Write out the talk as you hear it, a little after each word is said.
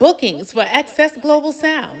Bookings for Access Global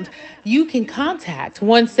Sound. You can contact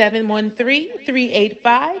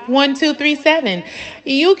 1713-385-1237.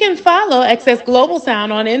 You can follow Access Global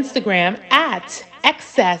Sound on Instagram at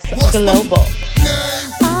Access Global.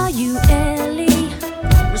 Are you Ellie?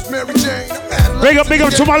 Miss Mary Jane, Big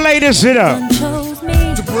up to my ladies here.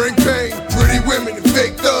 To bring pain, pretty women and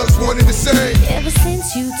fake thugs, one and the same. Ever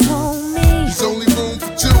since you told me there's only room for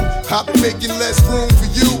two, I've been making less room for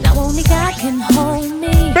you. now only God can hold me.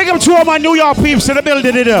 Big up to all my New York peeps in the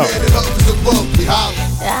building it up.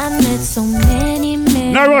 I met so many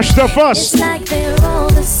men. No rush the fuss. It's like they're all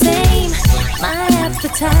the same. My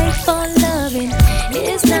appetite for loving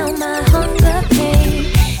is now my hunger pain.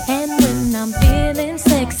 And when I'm feeling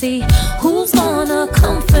sexy, who's gonna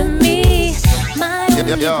comfort me? My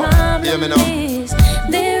only problem is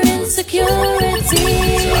their insecurity.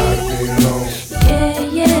 Yeah,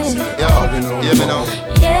 yeah.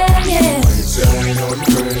 Yeah, yeah.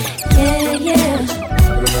 Yeah, yeah.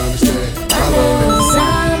 My love's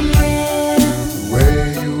I'm real. The way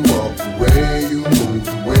you walk, the way you move,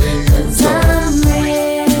 the way you talk, I'm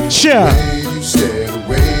real. Sure. the way you stare, the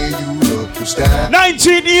way you look, your style.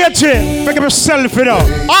 1980. Pick up yourself it up.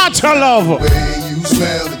 Art of love. The way you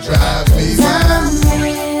smell, it drives me wild. I'm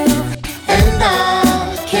real. And I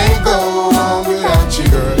can't go on without you,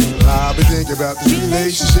 girl. I've been thinking about this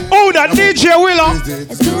relationship. Oh, that DJ Willow.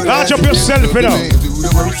 Large up yourself it up.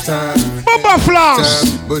 Bumba Flash.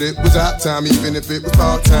 But it was our time, even if it was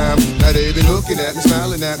part time. Now they been looking at me,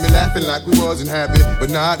 smiling at me, laughing like we wasn't happy, but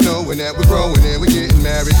not knowing that we're growing and we're getting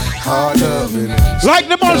married. Hard loving. Like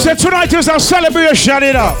the man said, tonight is our celebration,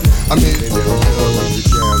 it up. I'm hitting it with the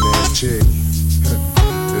down ass chick.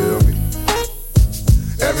 Feel me?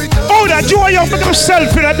 Every time. Oh, that joy up, pick up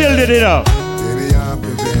yourself in the building, it up. Baby, I'm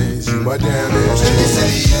convinced you are down ass chick. Baby, say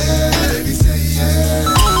yeah, baby, say yeah.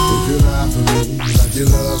 If you lie for me, like you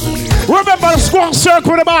loving me. Remember the squawk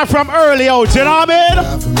circle the bar from early out, you know what I mean?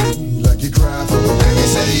 Cry for me, like you cry for me. Baby,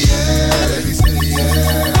 say yeah, baby, say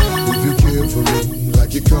yeah. If you care for me,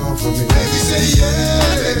 like you come for me. Baby, say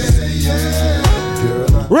yeah, baby, say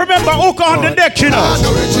yeah. Remember hook on the deck, you know. I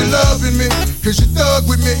know that you're loving me, cause you thug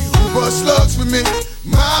with me, who bust slugs for me.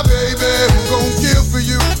 My baby, who gon' kill for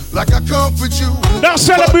you, like I comfort you. That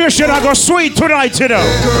celebration I go sweet tonight, you know.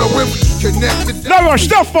 Girl, when we connected, no rush,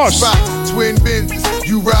 no fuss. Twin Benzes,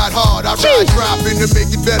 you ride hard, I ride dropping to make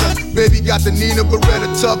it better. Baby got the Nina Beretta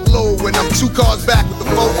tucked low, when I'm 2 cars back with the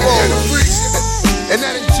 4-4. And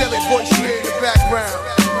that angelic voice you hear in the background.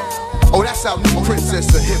 Oh, that's our new princess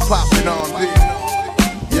of hip hop and R&B.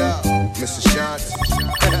 Yeah, Mr. Shanti.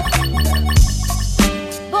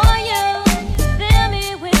 Boy, you fill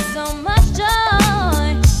me with so much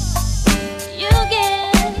joy. You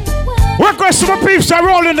get Request to my peeps are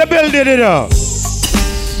rolling the building, you know.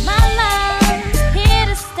 my love, here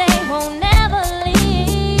to stay, won't never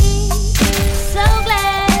leave. So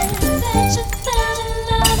glad that you fell in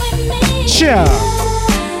love with me. Sure.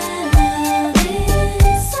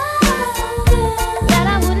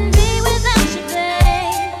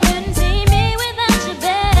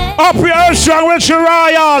 Up your earth strong with your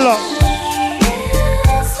royal.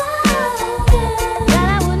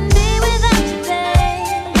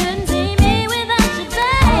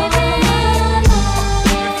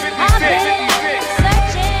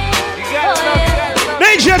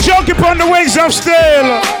 DJ Junkie on the wings of steel.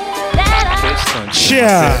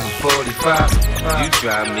 Yeah. You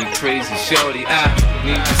drive me crazy, shorty. I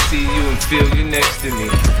need to see you and feel you next to me.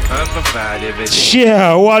 I'm provide everything.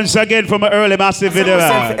 Yeah, once again from an early massive video.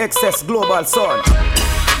 Excess Global Son.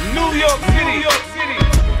 New York City, New York City.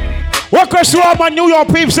 Welcome to all my New York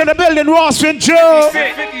peeps in the building, Ross and Joe.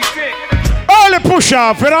 Early push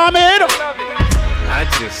up, you know what I mean? I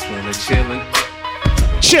just wanna chillin'.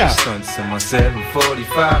 Yeah. Stunts in my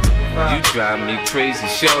 745. You drive me crazy,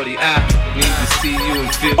 shorty. I need to see you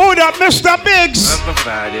and feel. Oh, that Mr. Biggs. I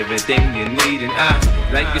provide everything you need, and I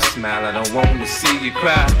like your smile. I don't want to see you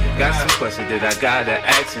cry. Got some questions that I gotta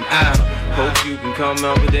ask, and I hope you can come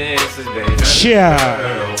up with the answers, baby. Yeah.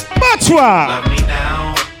 But what? Love me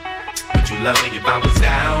now. Would you love me if I was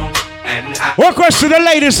down? And I Request to the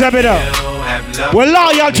ladies, have it up. We're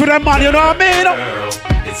loyal to them, man, you know what I mean? Girl,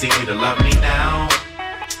 it's easy to love me now.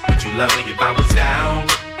 Would you love me if I was down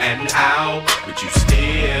and out? Would you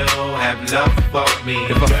still have love for me?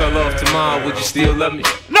 If I fell off tomorrow, would you still love me?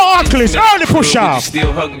 No, Oculus, early push Would you off.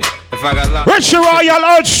 still hug me? If I got locked Richard Royal,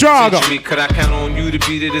 Earth Strong. could I count on you to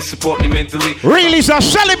be there to support me mentally? Release a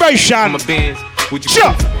celebration. My bands, would you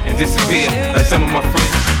sure. And disappear like some of my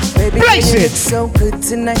friends? Baby, place it. So good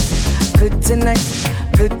tonight, good tonight,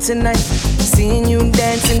 good tonight. Seeing you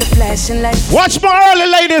dance in the flashing lights. Watch my early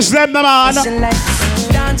ladies, them, man. Flashing lights.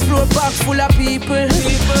 box full of people.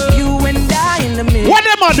 You and I in the middle. What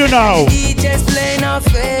am I do now? DJ's playing our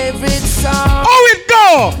favorite song. How it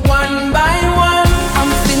go? One by one,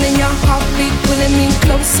 I'm feeling your heartbeat pulling me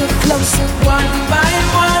closer, closer. One by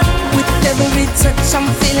one, with every touch I'm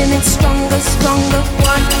feeling it stronger, stronger.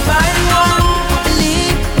 One by one,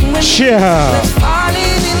 believe when we're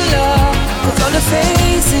falling in love. 'Cause all the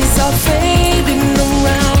faces are fading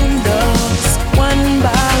around us. One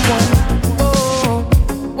by one.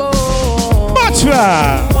 What's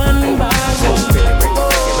that? One by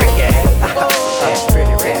one.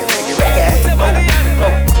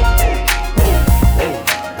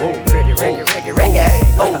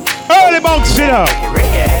 Early bounce it up.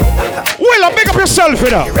 Will I pick up yourself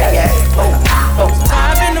it up?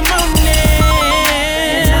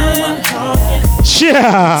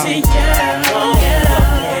 Yeah.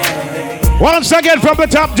 Once again from the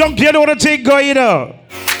top junk, you know the thing going, you know.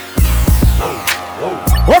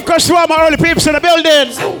 Work us through my early peeps in the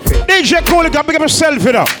building. DJ Cool, you can pick up yourself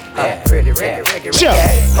it up. Sure.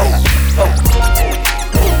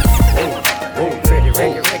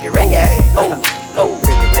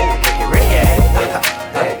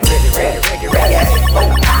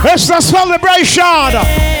 It's a celebration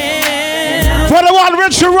for the one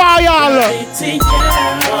Richie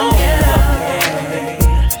Royal.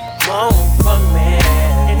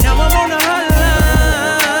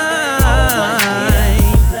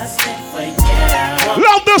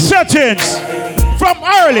 Love the settings from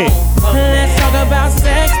early. Let's talk about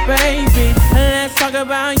sex, baby. Let's talk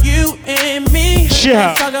about you and me. Yeah.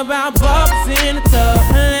 Let's talk about bubbles in the tub.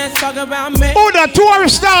 Let's talk about me. Oh, the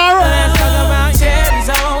tourist star. Let's talk about cherries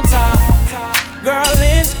on top. Girl,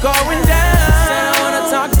 it's going down. Said I wanna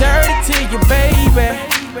talk dirty to you, baby.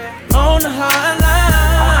 On the hotline.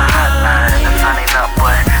 The sun ain't up,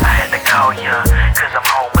 but I had to call ya. 'Cause I'm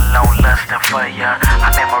home alone, lusting for ya.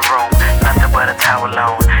 I'm in my room, nothing but a towel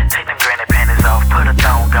on. Take them granny panties off, put a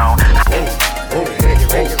thong on.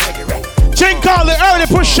 Jink call the early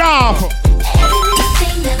push off.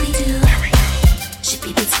 Everything that we do should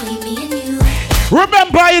be between me and you.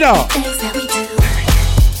 Remember, you know, Things that we do.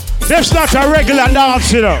 this not a regular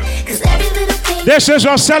dance, you know. 'Cause every little thing This is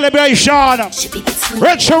a celebration. should be between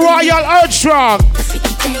Richie Royal Armstrong. the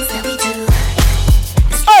freaky things that we do.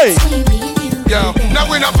 Hey. Between me and you. Yo, now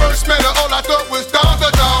when I first met her, all I thought was dawn to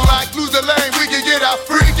dawn. Like lose the lane, we can get our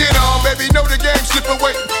freaking on. Baby, know the game, slip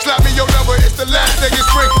away. Slap me your number, it's the last day of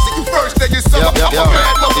spring. See you first day of summer. I'm a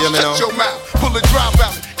bad mother, shut your mouth. Pull a drop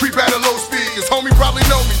out, creep at a low speed. Cause homie probably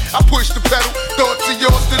know me. I push the pedal, thoughts of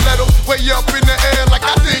your stiletto. Way up in the air like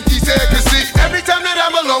I think he said. Cause see, every time that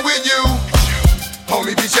I'm alone with you,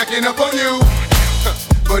 homie be checking up on you.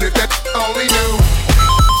 But if that only knew,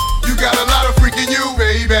 you got a lot of freaking you,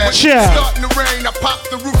 baby. Yeah. Starting to rain, I pop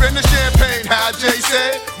the roof and the champagne. How Jay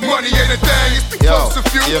said, money ain't a thing. It's because of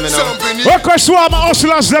you. Some beneath Work us through all my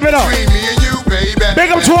hustlers, let me know. between me and you, baby.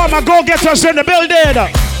 Big up to all my go-getters in the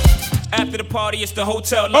building. After the party, it's the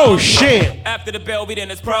hotel Oh, lounge. shit. After the Belvy,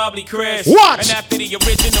 then it's probably Chris. What? And after the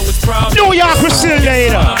original, it's probably New York, we still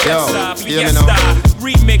later.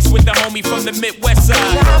 Remix with the homie from the Midwest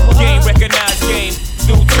side. Game recognized, game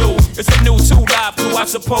do too. It's a new 2 live crew, I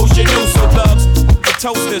suppose you knew. So thugs, the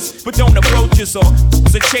toasters, but don't approach us or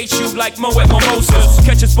to chase you like Mo at Mimosas.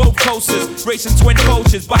 Catch us both coasters, racing twin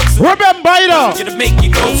coaches, boxing. Remember, you know, You to make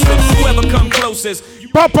you closer. Whoever come closest,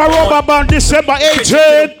 Papa Rubber Band December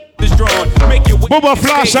 18th. is drawn. Make your Bubba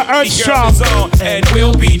Floss and Earth Strong. and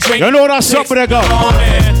we'll be drinking. You know that's something they go.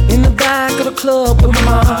 In the back of the club with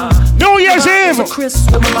my mom. New Year's Eve, Chris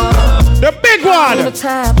with my mom. the big On the one.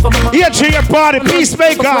 tap for my mom. Here to your party,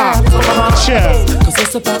 Peacemaker. Yeah. Cause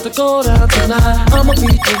it's about to go down tonight. I'ma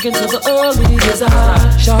be drinking till the early as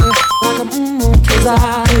I shout it like I'm kids.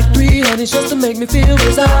 I take 3 honeys just to make me feel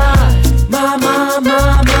reside. My,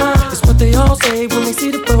 it's what they all say when they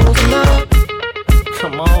see the pros tonight.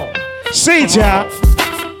 Come on. See ya.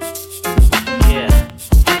 Yeah.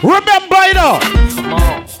 Remember, you know, Come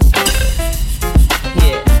on.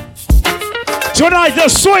 Yeah. tonight the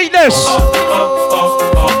sweetness.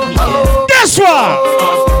 This one.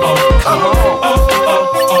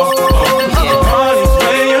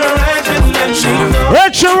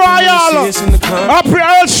 Richie Royal. Up your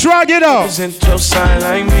Earth Strong, you know.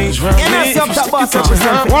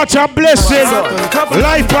 What a blessing.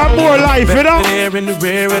 Life and more life, you know. There in the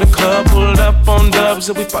rear of the club, pulled up on dubs,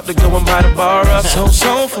 and we about to go and buy the bar up.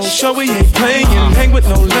 So for sure we ain't playing, hang with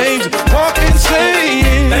no lames, walk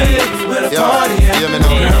insane. Where the party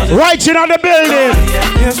at? Right in on the building.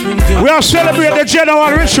 Yes, we do. We are celebrating the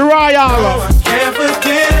General Richie Royal. Can't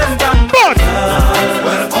forget about But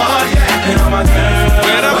where the party at. And all my girls,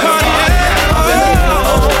 where the party at?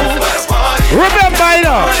 you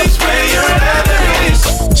know.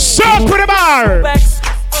 Circle the bar.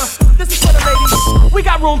 This is for the ladies. We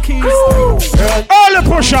got room keys. All the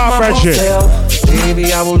push off, Reggie.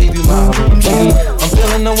 Baby, I will leave you my room key. I'm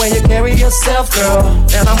feeling the way you carry yourself, girl.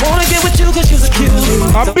 And I wanna get with you cause you're a cutie.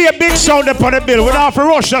 I'll be a big sound up on the bill. Without for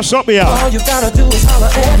rush, that's up here. All you gotta do is holler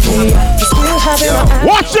at me. Still having my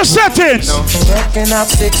watch the settings. Checking out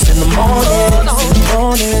 6 in the morning.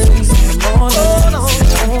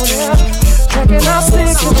 Checking out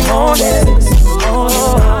 6 in the morning.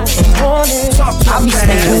 I be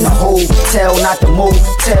staying in a hotel, not the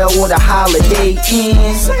motel where the holiday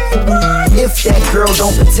ends. If that girl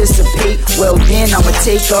don't participate, well then I'ma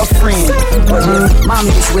take a friend. But if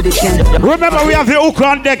mommy is with it, then remember we have the hook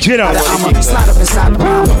on deck, you know. I'ma slide up inside the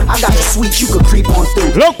mama. I got a suite you could creep on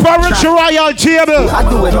through. Look for Rich Royal table. I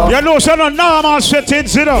do it all. You know, so no normal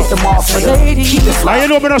settings, you know. Now you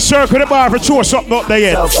know me no circle the bar for throw something up there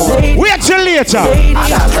yet. Wait till later. I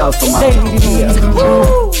got love for my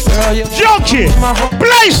Junkie,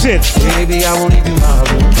 place it. Baby, I won't leave you my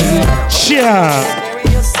room. Yeah.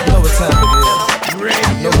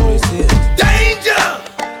 Danger!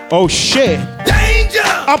 Oh shit. Danger!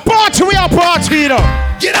 A party, we are party, you know.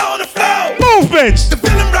 Get on the floor! Movements. The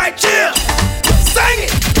feeling right here. Sing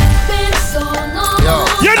it! Yo.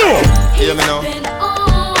 You know. Hear me now.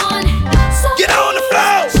 Get on the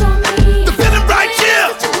floor! The feeling right here.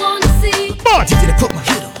 But did I put my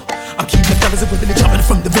hit on? I'm keeping the fellas and whipping and jumping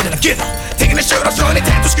from the minute I get on. Taking the shirt off, showing it,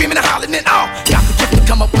 tattoo, screaming and hollering it all. Got the gift to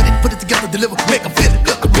come up with it, put it together, deliver, make them feel it.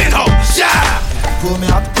 Look, I've been home. Yeah! Pull me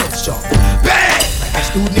out the press shop. Bang! Like a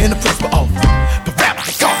student in the principal office. The rapper,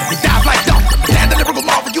 they call me, they dive like dolphins. But the lyrical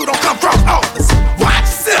marvel, you don't come cross office. Watch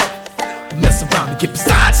yourself. Mess around and get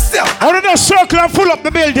beside yourself. I don't know, circle and full up the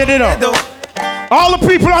building, you know. All the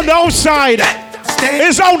people on the outside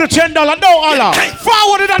is on the $10, no Allah.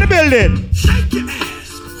 Forward it on the building. Shake your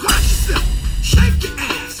ass. Watch yourself. Shake your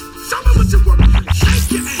ass. Show me what you work.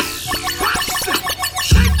 Shake your ass. Watch yourself.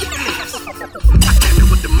 Shake your ass. I stand there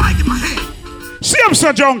with the mic in my hand. See him,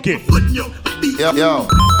 Sir Junkie. Putting your beat. Yo.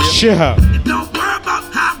 Sure. Don't worry about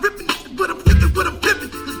how I'm ripping. What I'm flipping. What I'm flipping.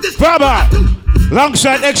 This Baba.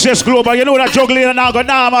 Alongside Excess Global, you know that juggling and now got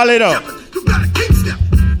normal, you know. You gotta keep step.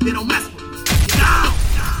 They don't mess with me.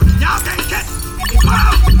 Y'all can't catch me.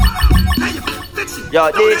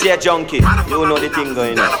 Yo, DJ Junkie, you know the thing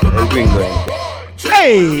going on. The green going.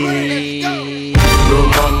 Hey! Little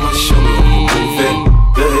mama, show me how you move it.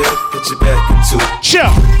 Go ahead, put your back into it. Sure.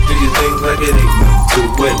 Do your thing like it ain't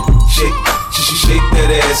nothing to it. Shake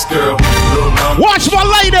that ass, girl. Little mama, watch my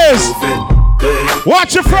ladies. Move it. Go ahead.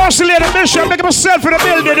 Watch your first lady, Bishop. Make myself in the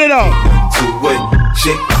building, you know.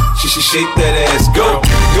 Shake that ass,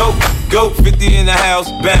 go, 50 in the house,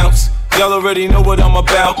 bounce. Y'all already know what I'm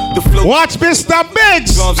about. The flow. Watch Mr.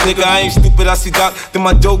 Biggs. Drums, nigga, I ain't stupid. I see Doc. Then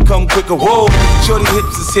my dope come quicker. Whoa. Shorty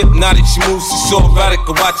hips is hypnotic. She moves, she's so erotic.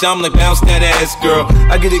 I watch, I'm like, bounce that ass, girl.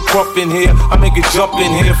 I get it crump in here. I make it jump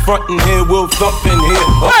in here. Front in here, we'll thump in here.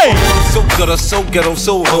 Hey. So gutter, so ghetto,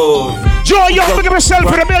 so hood. Joe, you make myself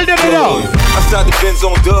in the building, you know. Outside the Benz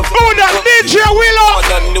on dubs. Oh, that DJ Willow.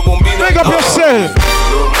 Make up yourself.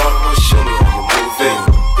 Little mama, show me how you move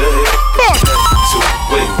it.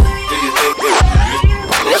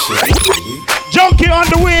 Junkie on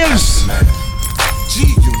the wheels. Gee,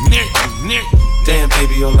 you near. Damn,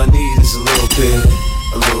 baby, all I need is a little bit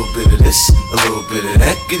of this, a little bit of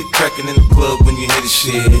that. Get it cracking in the club when you hear the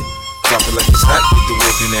shit. Drop it like it's hot, get the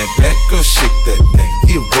work in that back. Girl, shake that thing,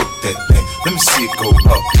 yeah, work that thing. Let me see it go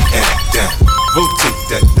up and down. Rotate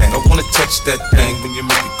that thing, I wanna touch that thing when you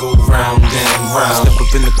make it go round and round. Step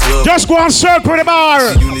up in the club. Just go and circle the bar.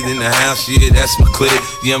 See unit in the house, yeah, that's my clique.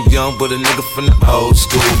 Yeah, I'm young, but a nigga from the old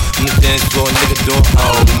school. On the dance floor, nigga doing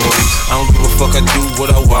all the moves. I don't give a fuck, I do what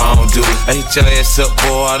I want to do. I hit your ass up,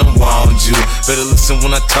 boy, I don't want you. Better listen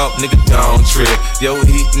when I talk, nigga, don't trip. Yo,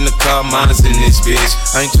 heat in the car, mine's in this bitch.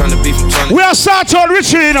 I ain't tryna beef, I'm tryna. We are Saturn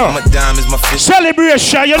Richie, you know. My dime is my fish.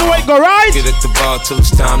 Celebration, you know it go right? Get at the bar till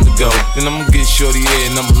it's time to go. Then I'ma get shorty here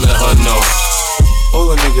and I'ma let her know.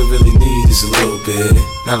 All a nigga really need is a little bit,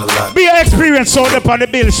 not a lot. Be an experience on up on the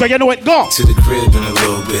bill, so you know it go. To the crib in a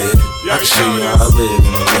little bit. I can show you how I live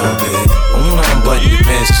in a little bit. I wanna unbutton your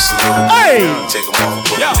pants just a little bit. Hey! Take them off,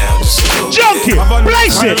 put them down just a little Junkie, bit.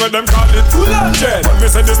 place it.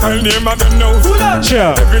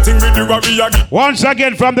 Sure. Everything we do, we are. Once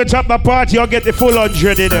again from the top of the party, you'll get the full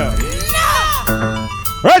 100, you know.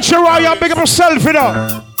 Richie Roy, you big up yourself, you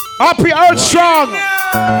know. Happy Earth Strong.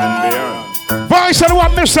 Voice of the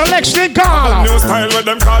one Mr. Lex Call. New style where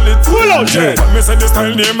them call it Full on jet. But me say the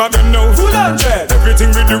style name again now. Full on jet.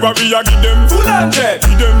 Everything we do we a give them. Full on jet.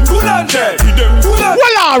 Give them. Full on jet. Give them. Full on.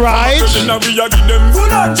 Well, alright. Now we a give them.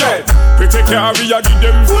 Full on jet. We take care we a give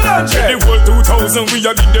them. Full on jet. The whole 2000 we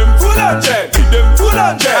a give them. Full on jet. Give them. Full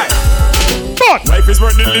on jet. But life is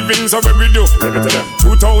worth the living, so what we do, give it to them.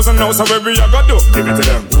 2000 now, so what we a go do, give it to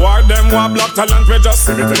them. War them, war block talent, we just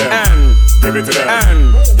give it to them. And give it to them.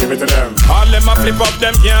 And give it to them. All them a flip up,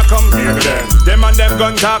 them can't come. Give it to them. Them and them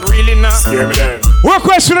gun talk really now. Give it to them. What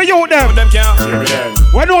question are you them? Them can't. Give it to them.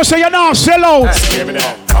 When you say you're not sell out, give it to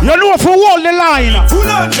them. You know for hold the line. Full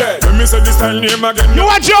on jet. When me say this style name again. You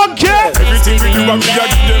a junkie? Everything we do, we a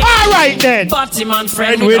give them. Alright then. Batman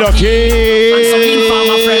friend with a key. And some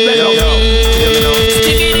informer friend with a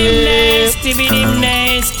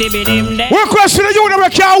what question are you that we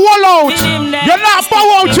can't wall out? You're not bow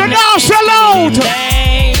out, you're not sell out.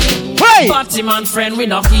 Hey! Batman friend we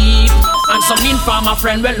no keep. And some informer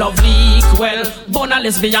friend we love leak. Well, bona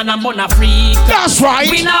lesbian and bona freak. That's right.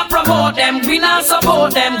 We not promote them, we not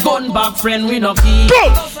support them. Gun back friend we no keep.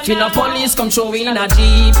 Good. Feel no police come show in a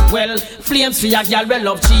jeep. Well, flames for your girl we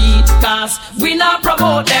love cheat. Cause we not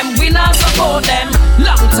promote them, we not support them.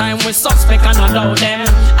 Long time we suspect and allow them.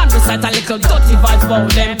 And recite a little dirty vibes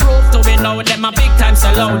about them. Prove to we know them a big time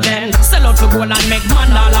sell out them. Sell out to go and make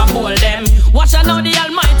man all a hold them. Watch out now the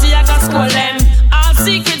almighty I can scold them. All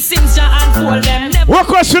secret sins ya unfold them. What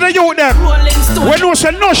question are you them? When you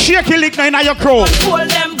say no shaky lick in your crew.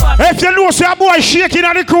 If you know say a boy shaking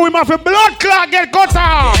in the crew, him have a blood clot get cut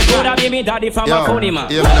off. Coulda be me daddy from a Coney man.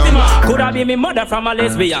 Coulda be me mother from a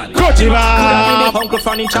lesbian. Coulda be me uncle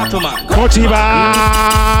from in Chatterman.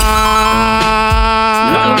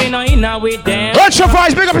 None we no inna with them. What's your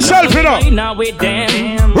voice? Big up yourself, you know. Inna with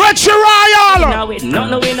them. What's your royal? Inna with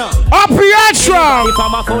none we no. Up here strong.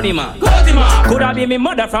 From a Coney man. Coulda be me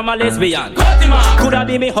mother from a lesbian. Coulda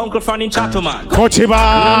be me uncle from in Chatterman.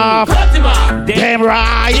 Damn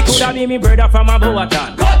right. Coulda be me brother from a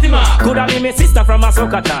Boatan. Coulda be me sister from a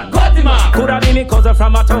Sokatan. Coulda be me cousin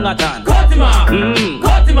from a Tongatan.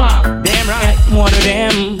 Damn right, more of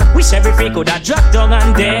them. Wish every freak coulda dropped down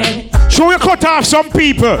and dead. So we cut off some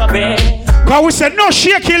people. Cause we said no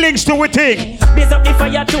shaky links to a thing.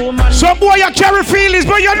 Some boy you carry feelings,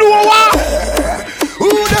 but you know what?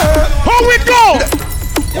 How we go?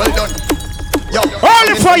 Well done. Yo, all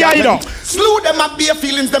the fire, you know. Slew them up bare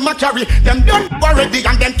feelings, them a carry. Them done already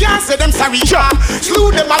and them can't say them sorry.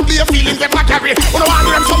 Slew them up bare feelings, them a carry. You know all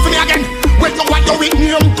them something again. Wait no what you with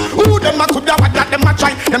name. Who them a coulda what that them a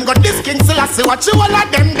try. Them got this king still I see what you all of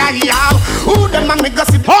them die. Who them a me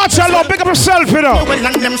gossip. Heart shallow, pick up yourself, you know. Well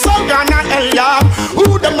and them so gonna hell ya.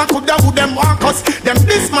 Who them a coulda who them want us. Them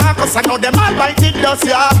this Marcus I know them all bite it dust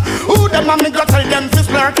ya. Who them a me go tell them to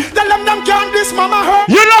slur. Tell them can't this mama hurt.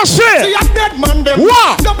 You know shit. See a dead man them.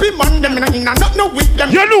 What? Don't be man them. Not no with them.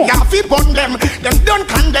 You know. Yeah, fi bun them. Them don't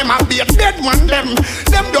condemn. I be a dead man them.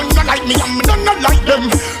 Them don't not like me. I'm don't not like them.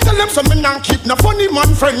 Tell them some me not keep no funny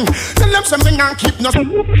man friend. Tell them some me not keep no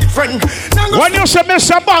friend. When you say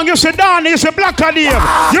Mr. Bang, you say Donnie, you say Black Adium,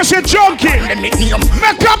 you say Junkie.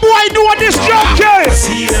 Make a boy do this junkie.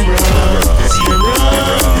 See them run.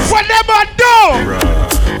 What them a do?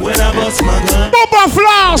 When I bust my gun. Bubba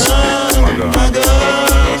Floss.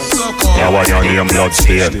 Yeah, why your name blood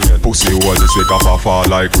stain? Pussy hole this week off a fall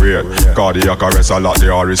like rain. Cardiac arrest a lot the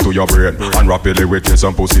R's to your brain. And rapidly with this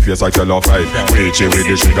some pussy face I tell off right. Preach it with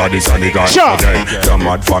the sugar, this and the guy. Okay, the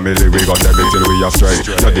mad family we got them till we are straight.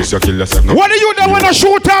 So this you kill yourself no. What do you don't wanna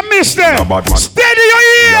shoot and miss them? Steady your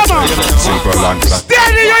ear, man. Simple and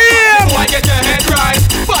steady your ear. Why get your head right?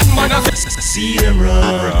 But man, see them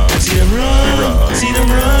run. See them run. See them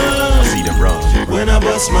run. See them run. When I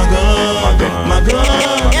bust my gun. My gun.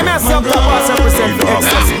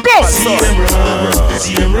 Go! See them run.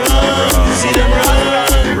 See them run. See them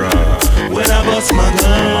run. When I bust my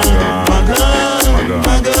gun. My gun.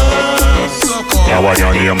 Yeah, why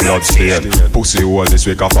your name blood stain? Pussy hole this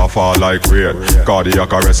week off a fall like rain.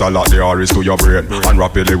 Cardiac arrest a lot the R's to your brain. And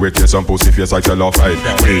rapidly with this some pussy face I tell off right.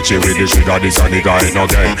 Preach it with the sugar, this and the guy no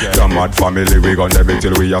gain. The mad family we gon' them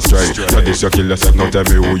till we are straight. So this you kill yourself, no tell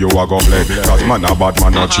me who you are gon' blame. Cause man a bad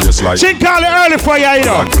man not chase like. Think call it early for you,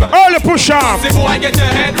 know. Early push off. Why get your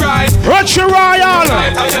head right? Rich Royal.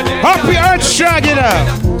 Happy Earth Shag, you know.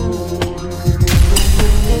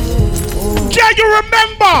 Can you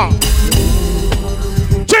remember?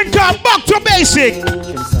 Think back to basic.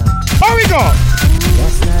 Here we go.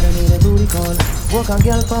 Walk a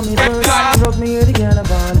girl for me first, rub me with the girl a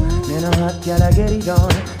bond. Then a hot girl I get it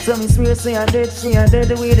on. So me swear say I dead, she a dead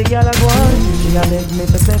the way the girl a go on. She a beg me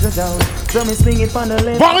to settle down. So me swing it on the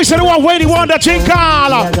left. What is the one way the one that you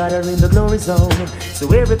call? I got her in the glory zone.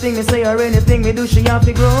 So everything me say or anything me do, she have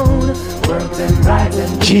to grown. Work them right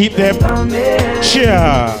and keep them coming.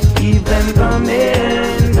 Sure. Keep them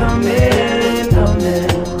coming, coming, coming.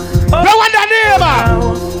 No one that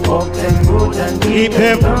neighbor. Walk them good and keep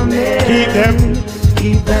them coming. Keep them.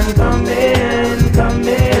 Keep them coming,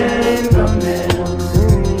 coming, coming.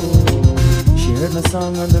 She heard my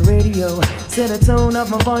song on the radio. Said the tone of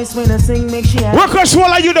my voice when I sing makes she happy. Request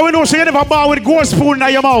all of you that we know say you never bar with gold spoon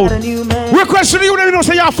in your mouth. Request to you that we know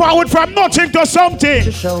say you're forward from nothing to something.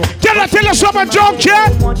 Can I tell you something, junk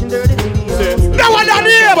yet? No one that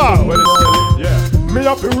neighbor. Yeah. Me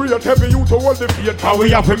have to real heavy you to hold the faith. How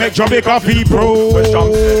we have to make Jamaica feel pro.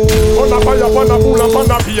 On a fire, on a bull, on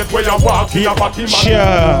a beat where you walk in a party man. Sure.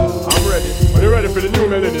 I'm ready. Are you ready for the new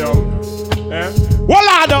millennium? Eh? Well,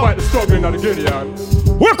 I don't. Fight the struggling of the Gideon.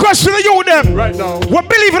 We're questioning you them. Right now. We're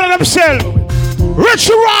believing in themselves. Rich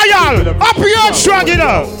Royal. Happy and strong, you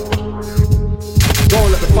know.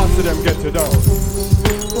 Don't let the fans of them get you down.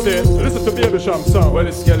 Say, listen to Baby Sham song. Well,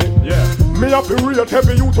 it's Kelly. Yeah. Me have to real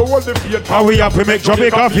heavy you to hold the faith. How we have to make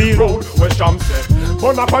Jamaica feel proud. Where Sham say.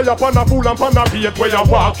 On a fire, on a bull, and on a beat where you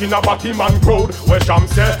walk in a batty man crowd. Where Sham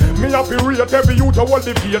say. Me have to real heavy you to hold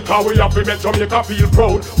the faith. How we have to make Jamaica feel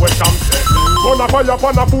proud. Where Sham say. On a fire,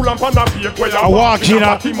 on a bull, and on a beat where you walk in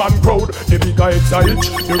a batty man crowd. The bigger it's a itch,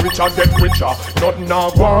 the richer get richer. Nothing now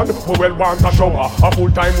gone, we well want a shower. A full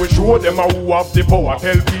time we show them who have the power.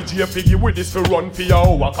 Tell PJ Figgy with this for run for your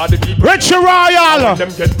hour. Cause the people Rich Royal. Them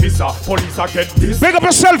get pizza, police a get this. Make up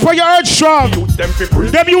yourself for your urge strong.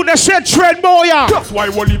 Them you the said trend boy. That's why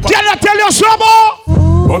Wally. Can I tell you something?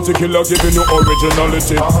 Bounty killer giving you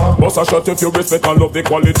originality. Boss a shot if you respect and love the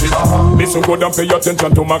quality. Listen good and pay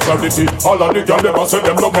attention to my clarity. All of the girls never say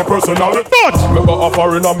them love my personality. But me go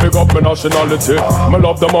offering and make up my nationality. Me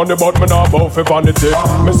love the money but me not bout for vanity.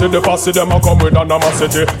 Me see the fussy them a come with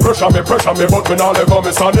animosity. Pressure me but me not let go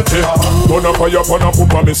me sanity. Gonna fire upon a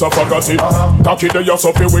foot me suffocati. Tacky the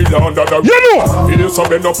yourself so fi wheel under the. You know. It is a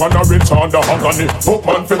bend up and a rinse under agony.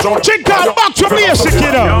 Bookman fi John. Chick down back to basic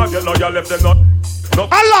you know. Yeah, no, you left them not. A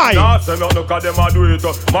lie. Nah, say no, look at them a do it.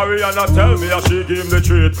 Mariana tell me as she give him the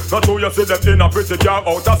treat. Not who you see them in a pretty car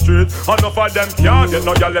out the street. Enough of them can't get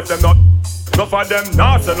no, you left them not. Enough of them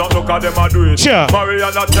nah, say no, look at them a do it. Sure.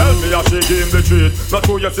 Mariana tell me as she give him the treat. Not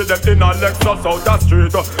who you see them in a Lexus out the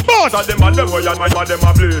street. But so them and them way and my them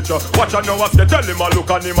a bleach. Watch and know what they tell him a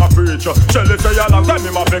look and him a preach. Shelly say a long time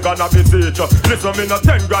him a beg and a beseech. Listen me no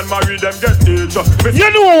 10 grand marry them get each.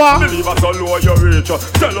 You know what? Believe us so low you reach.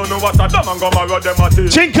 Tell you know what a damn and go marry them a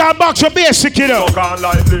teach. Chink and back to basic you know.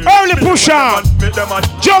 Early push on.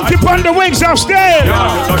 Jumping on the wings of steel.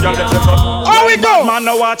 How we go? Man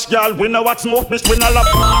no watch girl, we no watch smoke, bitch, we no love.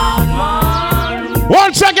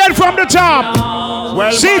 Once again from the top.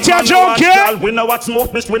 Well, see ya joke here. We know what smoke,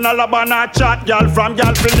 bitch, we no love and a chat, girl. From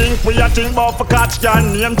girl feeling, we a think about for catch, girl.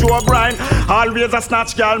 Name Joe O'Brien, always a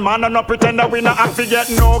snatch, girl. Man, and no pretender, we no act forget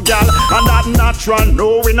no, girl. And that natural,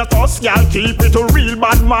 no, we no toss, girl. Keep it a real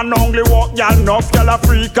bad man, only walk, girl. Enough, girl, a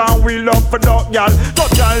freak and we love for dog, girl.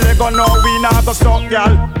 Touch, girl, they go no, we not go stop,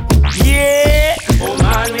 girl. Yeah. Oh,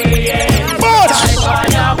 man, yeah. But,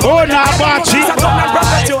 oh, now, Bachi.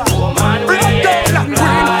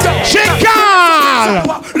 Chicken!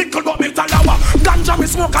 Little bit me talawa, ganja me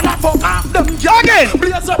smoke and I fuck up them. Again!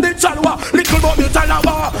 Blaze up the chalwa, little bit me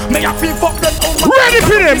talawa. May I feel fuck them. Ready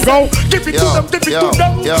for them, go! Give it to them, give it to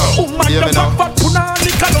them. Oh my God, fat puna,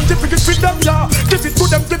 nickel on, give it to them, yeah. Give it to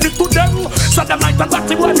them, give it to them. So them like that,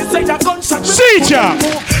 when you say a gunshot. See ya!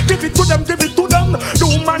 Give it to them, give it to them. No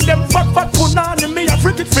man, them fat puna, me I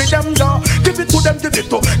freak it for them, yeah. Give it to them, give it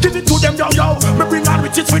to them, yo, yo. Me bring all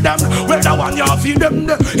riches for them. Well, the one you feed them,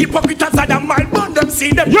 hypocrite as I am, my burn them,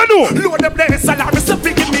 see them. You know. Load them, they salary, so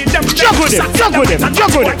big give me them. Juggle them, juggle them,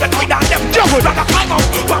 juggle them. Juggle them.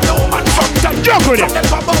 Juggle them.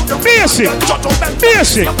 Basic.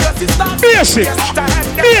 Basic. Basic.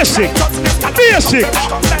 Basic. Basic.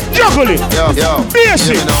 Juggle it.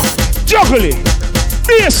 Basic. Juggle it.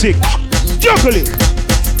 Basic. Juggle it.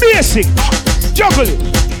 Basic. Juggle it.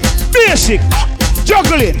 Basic.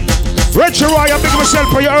 Juggle it. Retro Roy, I'm making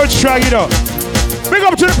myself for your urge track, you know. Big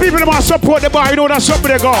up to the people that want to support the bar, you know that's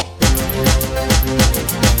something they go.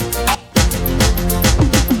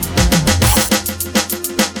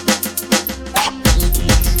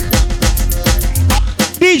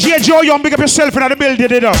 DJ Joe Young, big up yourself in the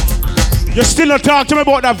building, you know. You still not talk to me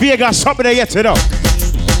about that Vegas something there yet, you know.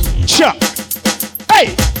 Sure.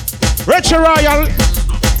 Hey! Richard Royal,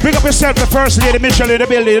 pick up yourself, the first lady, Michelle in the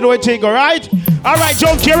building. You know what you think, alright? Alright,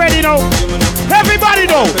 Junkie, you ready now? Everybody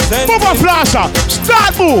know. Move on, Flosser.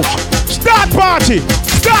 Start move. Start party.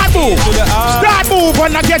 Start move. Start move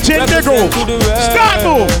when I get you in the groove. Start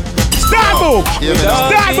move. Start move.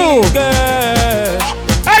 Start move.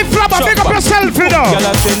 Hey, Flabba, pick up yourself, you know.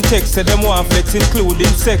 Y'all send text, say them want flex,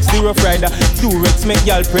 including sex. The rough rider, Durex, make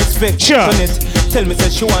y'all press vex. Sure. Tell me, say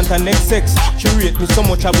she want her next sex. She rate me so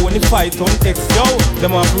much, I won't fight on text. Yo,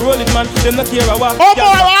 them want roll it, man. Them not care about. Oh, boy,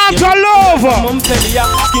 heart all over. Mom tell ya,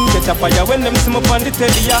 skin catch a fire when them see me on the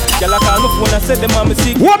telly. Y'all call my phone and say them want me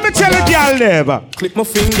sick. What me tell a girl there? Click my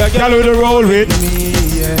finger, girl with the roll with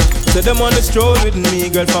me, yeah. So them on the stroll with me,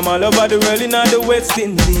 girl from all over the world in all the West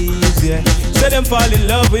Indies, yeah. So them fall in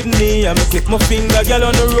love with me, I'm click my finger, girl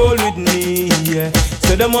on the roll with me, yeah.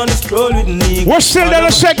 So them on the stroll with me. We're still in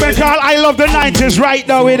a segment called I Love the 90s right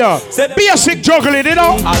now, you know. Basic juggling, you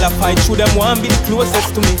know. All I fight through them want be the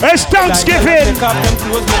closest to me. It's Thanksgiving.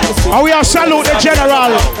 And we are salute the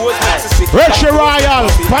general. Richard Royal,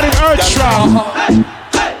 for him Earth Strong.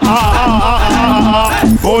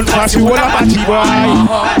 Bone party, what a party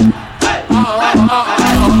boy.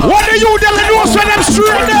 What do you tell the news when them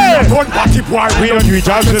straight there? Bone party boy, we don't do it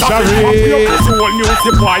as a sorry. The whole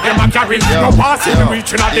music boy, them a carry. No passing the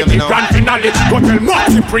region of the big grand finale. Go tell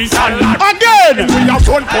Marty Priest and Lad. Again! We have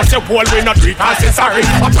one pussy wall, we not do it as a sorry.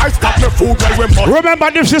 I try stop the food while we must. Remember,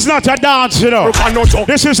 this is not a dance, you know.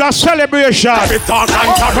 This is a celebration.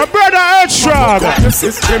 My brother Earthstrong. The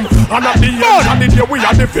system, and at the end of the day, we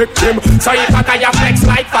are the victim. So if I can flex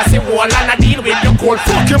like fussy wall and I deal with your cold,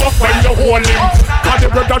 fuck him up when you hold him. Cause the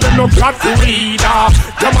brother them no glad to read.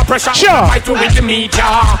 Them a pressure, fight to with the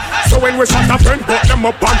media. So when we shut a friend, put them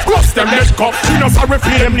up and cross them, let's go. We no sorry for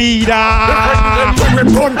them leader. When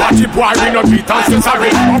we run body boy, we no beat us,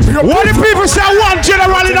 sorry. What the people say one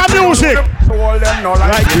general in the music?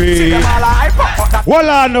 Like we. Hold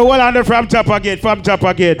on, from top again, from top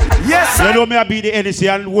again. Yes, sir. You know me, I be the NEC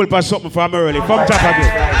and wolf or something from early. From top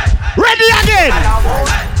again. Ready again.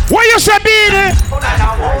 What you say, Beanie?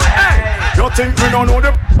 You think we don't know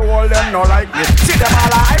the all them no like me? See them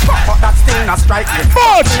all hype up, but that still not strike me.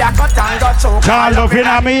 But me a cut and got choke. Call up in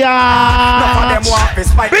a me them want to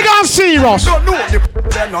spike. Big and serious. Don't know the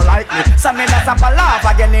them no like me. Some me that's a laugh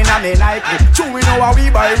again in a me Nike. True we know how we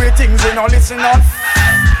buy everything, we no listen up.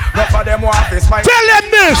 Not for them want to spike. Tell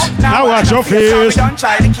them this. Now watch your face.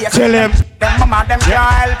 Tell them. Them mama, them can't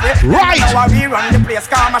help it. Right. Now we run the place,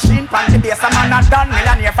 car machine, pan the base. A man a done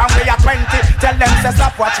millionaire from we are 20. Tell them say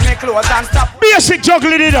stop, watch me close and stop. Basic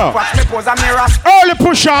juggling it up. Watch me pose a mirror. Early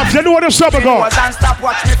push-ups, you know what the summer go. Close and stop,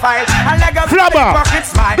 watch me fight. And leg up Flabba.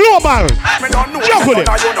 Global. Juggle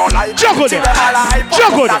them. Juggle them.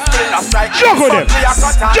 Juggle them. Juggle them.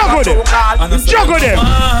 Juggle them. Juggle them.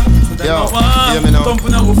 Yo, hear me now.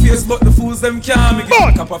 Thumping our face, but the fools them can't make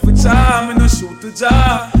it. Cap off a charm, me no shoot to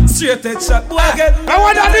jar. Straight head shot, boy get. I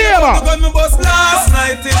want that neighbor. The gun me bust last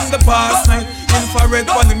night in the past night. Infrared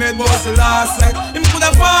on the med was the last night. Him coulda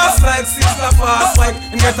fast like sister fast like.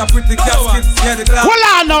 Him get a pretty casket, yeah the glass. Hold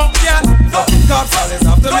on now. Yeah, fucking cops always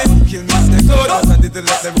after me. Kill me with the code, cause I didn't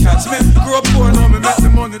let them catch me. Grew up poor, now me make the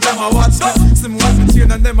money, them a watch me. See me with me chain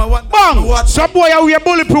and them a watch. Bang! Some boy out here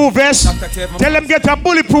bulletproof vest. Tell them get a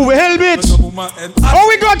bulletproof helmet. Oh,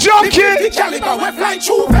 we got Junkie.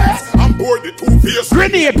 I'm bored the two-face.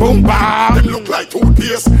 Grenade boom bam. Them look like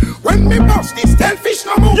two-face. When me bust this selfish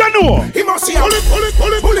no move. You know. He must see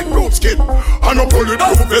bulletproof skin. And a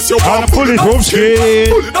bulletproof vest. You want a bulletproof skin.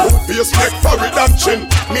 Bulletproof face neck for reduction.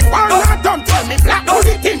 Me partner don't tell me black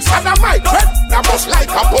bullet things. And I might dread. That must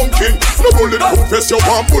like a pumpkin. No bulletproof vest. You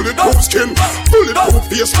want bulletproof skin. Bulletproof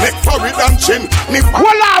face neck for reduction.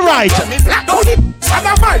 Well, all right. Me black bullet. And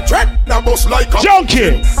I might dread. That must like a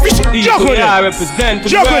Junkie. Juggle them.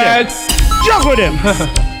 Juggle them. Juggle them.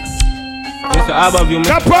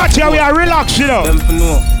 That party we are relaxed, you know.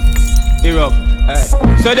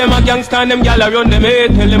 So them a gangsta and them gyal run them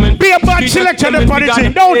head. Tell them be a bad selector them for the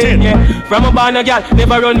team, don't it? Yeah. From a barn a gyal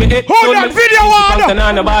never run me head. Hold that video on.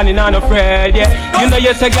 And a barn and a Fred, yeah. You know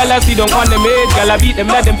yes a gyal a see don't on them head. Gyal a beat them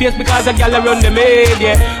let them face because a gyal run them head,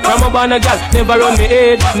 yeah. From a barn a gyal never run me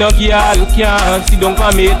head. No gyal can't see don't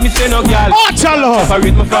on me head. Me say no gyal.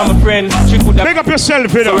 Separate me from a friend. She coulda make up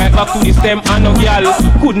yourself, you know. So right back to the stem and no gyal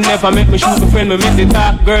could never make me shoot my friend. Me make the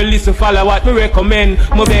talk. Girl listen follow what me recommend.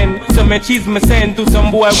 Me bend so me cheese myself. send to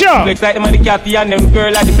some boy. Sure. Flex like the man the catty and them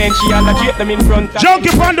girl like the men. She and I treat them in front.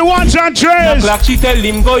 Junkie on the ones and trays. She tell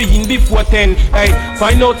him go in before 10. Hey,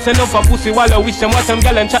 find out send up a pussy while I wish them what them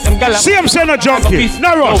gal and chat them gal. See him send a junkie.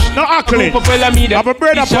 No rush, no accolade. Have a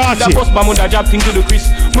brother party. Boss Bamunda job thing to the Chris.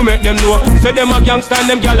 We make them know. Say them a gangsta and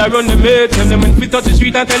them gal a run the maid. Tell them when we touch the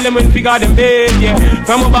street and tell them when we got them paid. Yeah.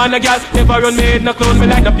 From a band a gal never run maid. No clone me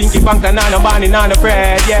like no pinky pants and no banny no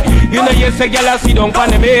Fred. Yeah. You know yes a gal a sit down on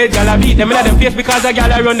the maid. Gal a beat them in them face because a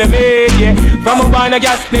gal a run the maid. Yeah. From a band a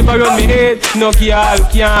gal never run me head. No gal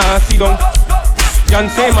can't sit down. John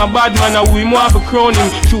say my bad man a we more have a crown him.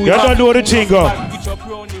 You don't know the thing go.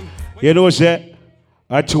 You know say.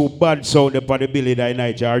 A 2 bad sound up on the building that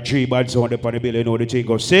night, or 3 bad sound up on the building, you know the thing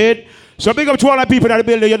go. See it? So big up to all the people in the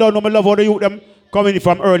building, you don't know me love how they youth them coming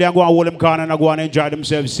from early and go and hold them corner and go and enjoy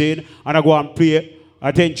themselves, see it? And I go and pay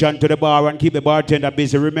attention to the bar and keep the bartender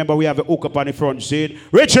busy. Remember we have a hook up on the front, see it?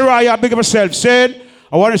 Richie Raya, big up yourself, see it?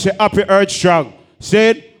 I want to say happy earth strong, see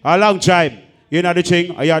it? A long time. You know the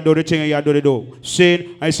thing, I do the thing, I do the do. See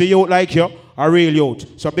it? I say you like you. A real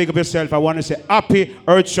youth. So big up yourself. I want to say happy,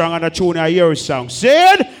 earth strong, and a tune a year song.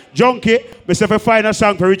 Sid, Junkie, myself a final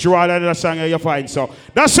song for Richie Royal and a song you find. So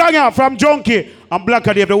that song here from Junkie and Black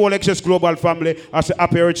Dave, the whole Excess Global family. I say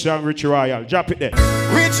happy, earth strong, Richie Royal. Drop it there.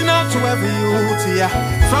 Reaching out to every youth, yeah.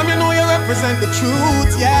 From you know you represent the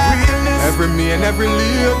truth, yeah. Realness. Every man, every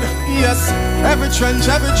lead, yes. Every trench,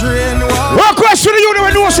 every drain. What question do you know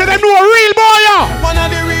when you say they know a real boy, yeah? One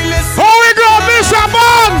of the realest. How we go, Mr.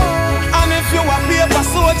 Bond? And if you a paper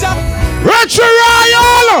soldier, Richie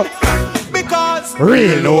Royal! Because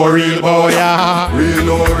real no real boy, yeah. Real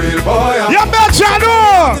no real boy, yeah. You betcha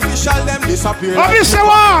know! Artificial them disappear like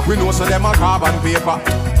paper. We know so them a carbon paper.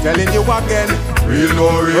 Telling you again, real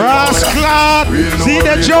no real Rascal! See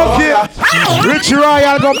the junkie? Richie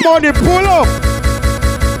Royal got money, pull up!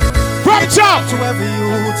 From top! To every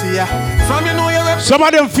youth, yeah. From you know you some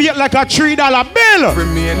of them feel like a $3 bill. Every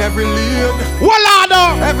man, every lead.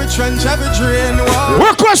 Wallada. Every trench, every drain.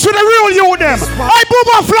 Request to the real you them. I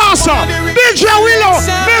Booba Flosser. DJ Willow.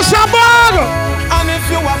 Mr. Bog. And if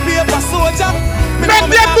you a paper soldier, make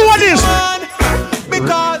them do this.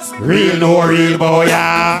 Because real no real boy,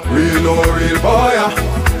 yeah. Real no real boy,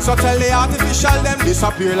 yeah. So tell the artificial them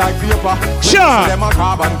disappear like paper. Sure. Them a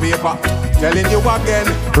carbon paper. Telling you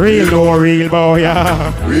again, real no real boy,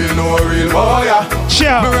 yeah. Real no real boy, yeah.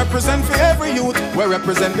 Sure. We represent for every youth. We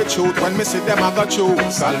represent the truth. When me see them, I got you.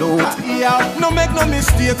 Salute. Yeah. No make no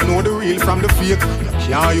mistake. Know the real from the fake.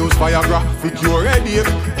 Can't use Viagra if you're ready.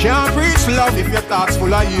 Can't preach love if your thoughts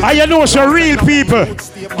full of you. And you know so real people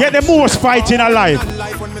get the most fight in a life.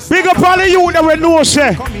 Big up all the youth that we know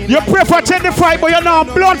say you prefer take the fight, but you're not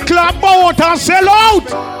blood clot, bow out and sell out.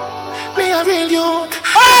 Me a real you.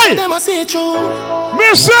 Hey! Them a see true.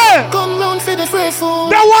 Me say come round for the free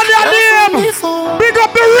food. That one your name. Big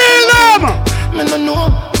up the real them. Me no know.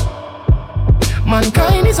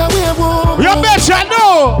 Mankind is a werewolf. You betcha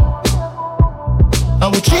know.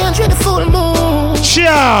 And we change with the full moon.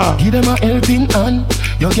 Sure. Give them a helping hand.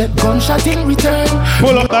 You get gunshot in return.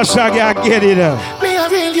 Pull up that shaggy and get it up. Me a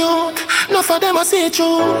real you. No for them a see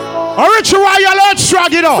true. A rich royal earth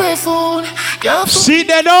strong it up. Free food. See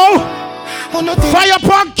they know. Fire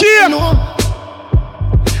punk here.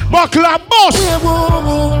 Buckle and bust.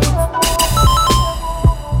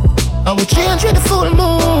 And we change with the full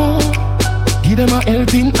moon. Give them a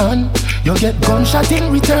helping hand. You get gunshot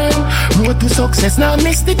in return. Road to success now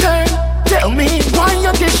miss the turn. Tell me why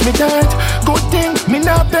you dish me dirt. Good thing me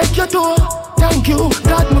now beg your door. Thank you,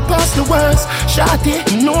 God me pass the worst.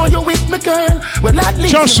 Shawty, know you with me girl. Well at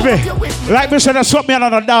least trust me. Like me said, that's what me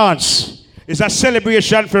on a dance. It's a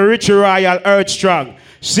celebration for Richie Royal Earth Strong.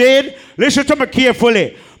 See, listen to me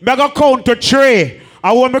carefully. Me go count to 3.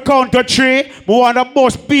 And when me count to 3, me want the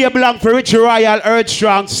most be blank for Richie Royal Earth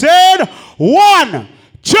Strong. Said 1,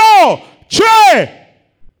 2, 3.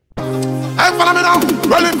 Hey, follow me now.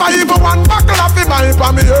 Well, if I even one buckle of the Bible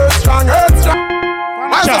for me, Earth Strong, Earth Strong.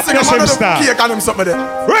 Why is the singer man of the cake and him something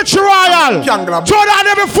there? Richie Royal. Turn on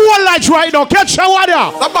every phone light right now. Catch your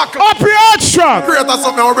water. The buckle. Up your Earth Strong. Create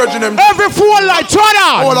something I'm virgin him. Every phone light, turn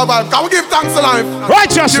on. All about. Can we give thanks to life?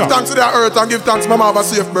 Right, yes, give thanks to their earth and give thanks to Mama have a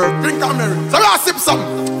safe birth. Drink and merry. So we are sip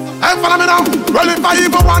something. Hey, follow me now. Well, if I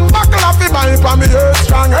even one buckle of the Bible for me, Earth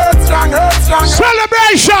Strong, Earth Strong, Earth Strong.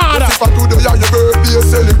 Celebration. If I today are your birthday,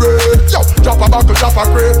 celebrate. Yo, drop a buckle, drop a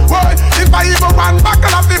crate. Why? If I even one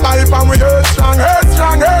buckle of the Bible for me, Earth Strong, Earth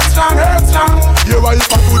Strong, Earth Strong, Earth Strong. Yeah, why if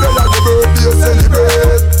I today are your birthday,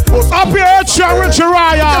 celebrate. Up your Earth Strong, Richie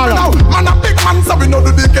Royal. Man a big man, so we know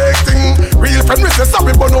do the cake thing. Real friend, we say so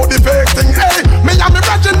we know the fake thing. Hey, me and me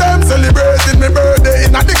brethren them celebrating my birthday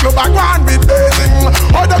in a the club I go on with them.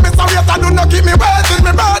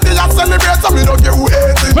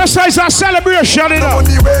 Pressure it up.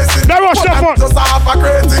 Now rush the phone. Just half a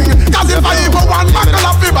great thing. Cause if I even one buckle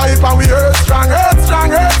of the pipe and we hurt strong. Let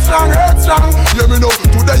me know,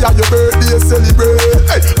 today are your birthday, celebrate.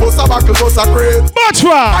 Hey, bust a buckle, bust a crate. But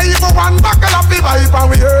what? I even one buckle of the pipe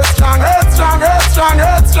and we hurt strong.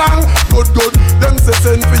 Good. Them say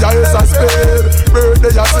send for your ace and spade.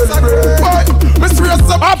 Birthday you celebrate. Boy, me straight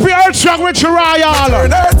up. Happy earth strong with Shiraya.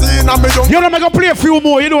 You know, I'm gonna play a few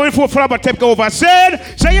more. You know, if we flabber take over. Say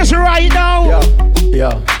yes right now.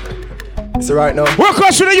 Yeah. It's right now. We're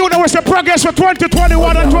question to you now. What's the progress for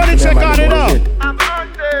 2021 and 22nd?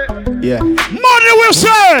 Yeah. Money will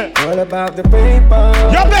say. All about the paper.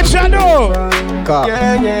 You bet you know.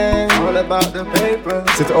 Yeah. All about the paper.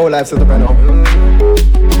 Sit the whole life set up right now.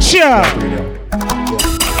 Cheer.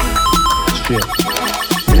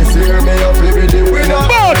 This year me up living the winner.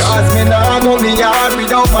 Cause me nah go me yard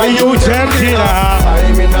without my youth empty.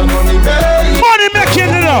 I'm in a money bag. Money making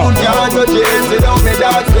it up. Can't go jail without me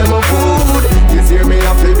dogs and my food. This year me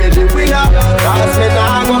up living the winner. Cause me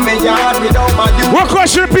nah go me yard without my youth. What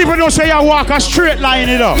question people don't say you walk a straight line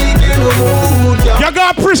it up? You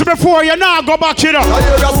got prison before you now go back it up.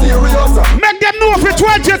 Make them know for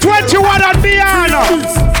 2021 and beyond.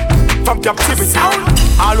 From captivity,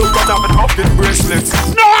 I look at them and up in bracelets.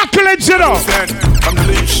 No accolades, you know. From the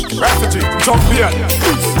leash, refugee, jump here.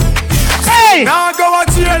 Hey! Now go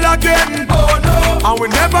to jail again. Oh no. And we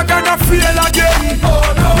never gonna feel again.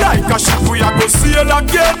 Oh no. Like a ship we are go sail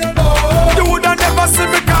again. Oh. You woulda never see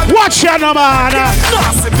me come. Watch ya no man.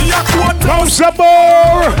 Nah, see me a quarter. Bounce some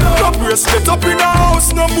more. No bracelet up in the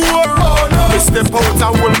house no more. Oh no. Me step out and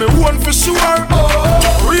hold me one for sure.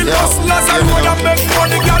 Oh. Real hustlers I wanna make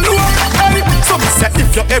money galore. Hey, so me say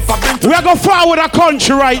if you ever been to we are going forward a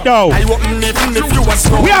country right now. I wouldn't even if you was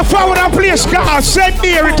we are forward a place called St.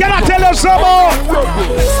 Mary. Can I tell us some more?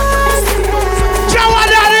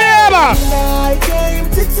 I came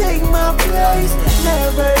to take my place.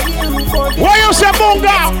 Never you forget. What you say,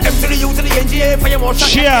 Bunga? M to the U to the NGA for your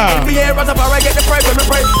motion. Yeah. NBA as a bar, I get the prize when we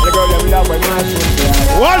pray.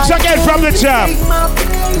 Once again from the top.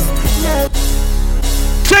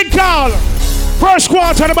 Take call. First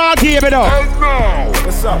quarter of the ball game, it up. And now,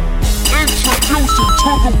 what's up? Introducing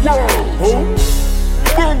to the world,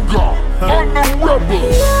 Bunga and the Rebel.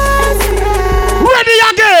 Ready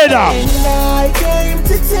again. And I came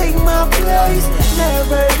to take my place.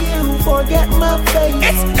 Never you forget my face.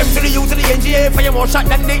 It's M to the U to the NGA for your more shot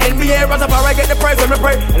than the NBA as a bar, I get the prize when we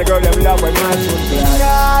pray. And I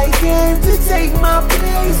came to take my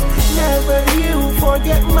place. Never you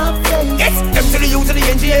forget my face. It's M to the U to the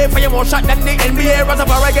NGA for your more shot than the NBA as a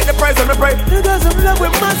bar, I get the prize when we pray. Because of love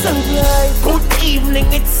with my son play. Good evening,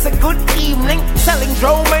 it's a good evening. Selling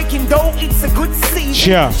dough, making dough, it's a good season.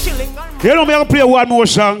 Sure. You know me, I'll play one more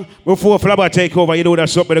song before Flabber take over. You know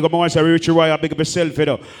that's something that I say Richie Roy, big up yourself, you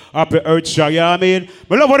know. Happy Earth Strong, you know what I mean?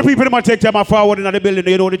 But love all the people that take time forward in the building,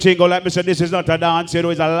 you know the thing. Like me said, this is not a dance, you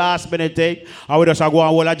know, it's a last minute thing. I would just go and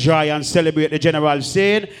hold a joy and celebrate the general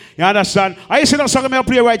scene. You understand? I see that song I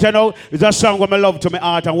play right now. It's a song where I love to my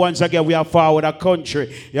heart, and once again we are forward a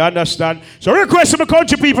country. You understand? So request to my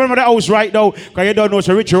country people from the house right now, because you don't know,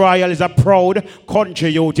 so Richie Royal is a proud country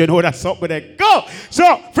youth, you know that's something they go.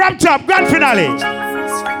 So from top, grand finale.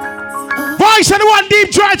 Voice and the one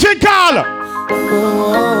deep drenching call.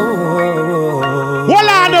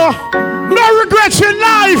 Voila, no regrets in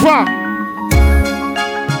life.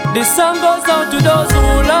 This song goes out to those who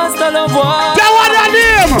lost a loved one. That one that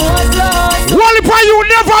name. One if you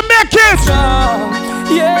never make it.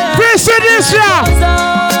 Yeah. Face this year.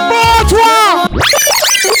 But one.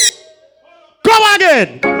 Come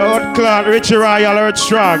again. Lord Clark, Richie Royal, Earth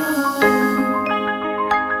Strong.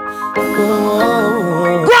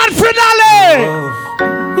 Grand finale.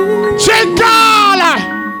 Chinkala.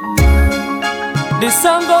 This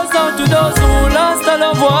song goes out to those who lost a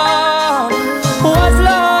loved one. Who was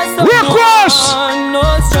lost a loved one. No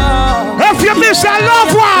strong. If you miss a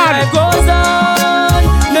loved one. Life goes on.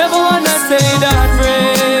 Never wanna say that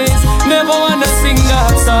phrase. Never wanna sing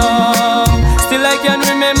that song. Still I can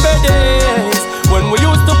remember days when we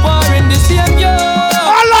used to par in the same yard.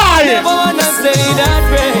 Never wanna say that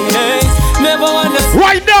phrase. Never wanna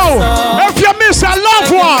right now, if you miss a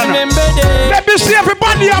loved one, let me see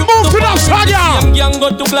everybody and move to the saga. Young go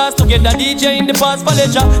to class together, DJ in the past for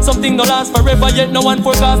leisure. Something don't last forever, yet no one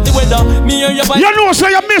forecast the weather. Me and your body. You know, so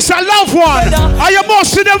you miss a loved one, and you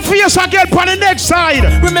must see them face again on the next side.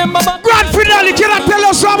 Remember, grand finale, can I tell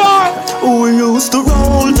us some more? We used to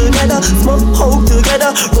roll together, smoke hope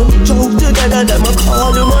together, run joke together. Them a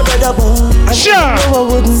call them my brother boy. Sure. I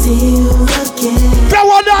wouldn't see you again. That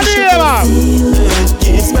one down here.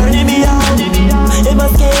 It's burning me out. It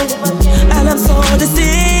must get, and I'm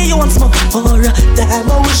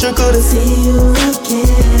wish I could've seen you again.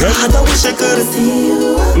 I wish I could've seen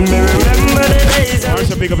you again. Remember the days. I want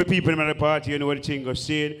to big up the people in the party, you know what the thing of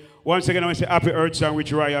saying. Once again, I want to say happy Earth song with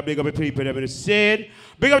Raya. Big up the people that saying.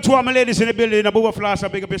 Big up to all my ladies in the building. A Bubba Floss,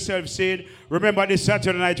 big up yourself saying. Remember this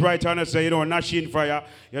Saturday night right on us, you know, Nashing Fire.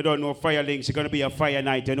 You don't know Fire Links. It's going to be a fire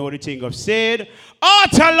night. You know the thing of saying.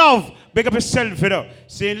 Utter love. Big up yourself, you know.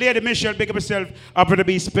 Saying, Lady Michelle, big up yourself. Up to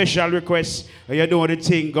be special requests. You know the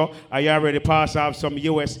thing. You already pass off some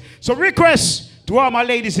US. So requests to all my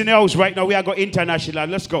ladies in the house right now. We are going international.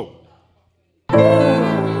 Let's go.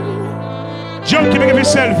 Junkie, big up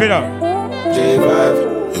yourself, you know.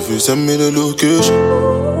 J5. If you send me the location,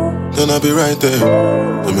 then I'll be right there.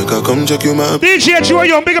 Then make I come check you, my DJ Joe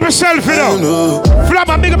Young, big up yourself, you know.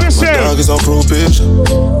 Flabba, big up yourself. My dog is on probation.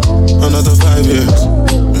 Another 5 years.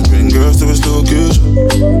 Bring girls to his location.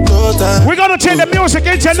 No time. We're gonna take the music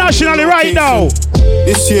internationally right now.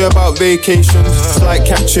 This year about vacations, flight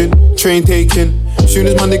catching, train taking. Soon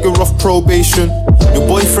as my nigga off probation. Your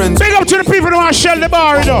boyfriend's big up to the people who want to shell the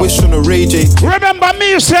bar, you know. Wish on a rage. Remember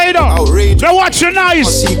me, you say, though. Outrage. Now watch your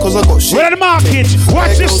nice. See, cause I got shit. We're at the market.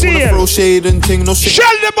 Watch the seal. Throw shade and ting, no shit.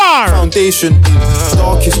 Shell the bar. Foundation,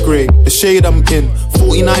 darkest grey. The shade I'm in.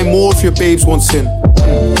 49 more if your babes wants in.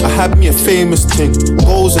 I had me a famous thing.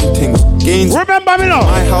 Goals and things. Gains. Remember me now.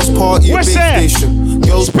 My house party, what's that? Station.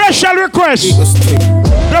 Girls special request.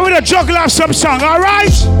 Now with a juggle of some song,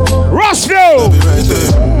 alright? Rossville. Right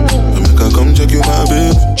there. I come check you, my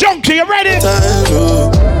babe. Junkie, you ready?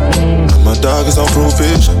 And my dog is on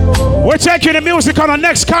probation. We're taking the music on the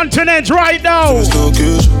next continent right now.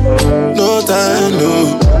 No time,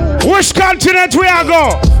 no. Which continent we are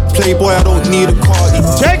go? Playboy, I don't need a party.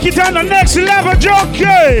 Take it on the next level,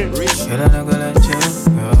 Junkie.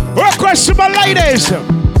 Request to my ladies.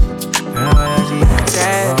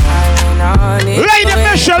 Lady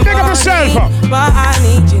Michelle, big up yourself. But I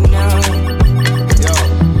need you now.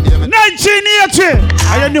 1980.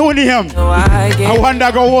 I know him. I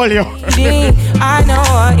wonder go hold you. I know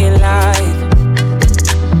what you like.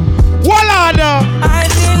 Wallada. I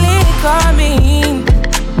feel it coming.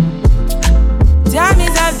 Time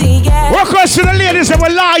is of the gap. Request to the ladies that were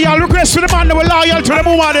loyal. Request to the man that were loyal to the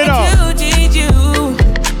woman, you know. Did you?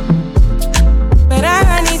 But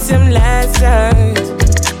I need some lessons.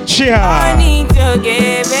 I need to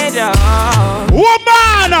give it up.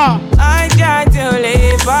 Woman! I try to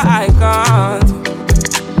live, but I can't.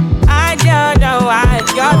 I don't know why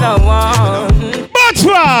you're the one. But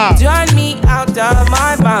what? Turn me out of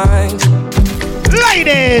my mind.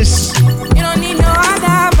 Ladies! You don't need no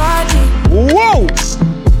other body. Whoa!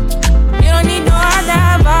 You don't need no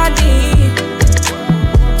other body.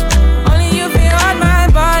 Only you feel on my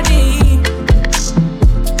body.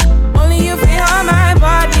 Only you feel on my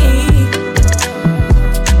body.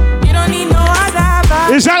 You don't need no other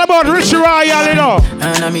body. It's all about Richie Royale, you know.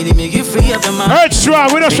 And I mean, they make you free of the mind. Earth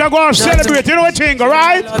strong, we just shall go and celebrate. You know what thing,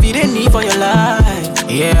 alright? Love you didn't need for your life.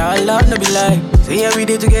 Yeah, our love no be like. Say every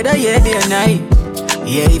day together, yeah, day and night.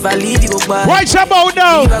 Yeah, if I leave you go by. What's about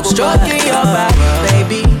now? Stroking your back,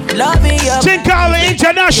 baby. Loving your think of the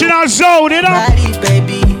international zone, you know? body,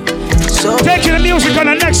 baby. So taking the music on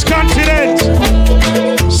the next continent.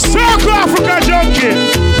 Circle Africa Junkie.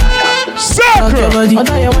 Circle.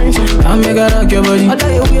 I make a rock your body. I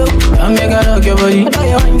make a rock your body.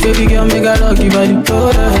 Baby girl, make a rock your body.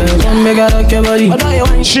 I make a rock your body.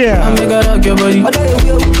 Cheer. I make a rock your body. I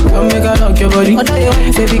make a rock your body.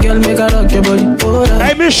 Baby girl, make a rock your body.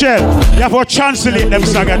 Hey Michelle, you have a chance to lead them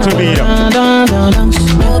saga to me.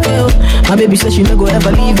 My baby says she no go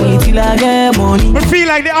ever leave me till I get money. I feel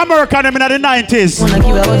like the American them in the 90s.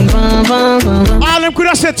 All them could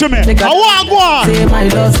have said to me, I want one. Say my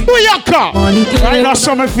love. Who you come? Right now,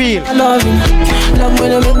 some feel. I love you. Love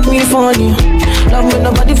when you make me funny. Love when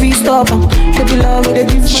nobody feels stop. Baby love when they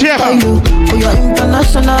give you. For your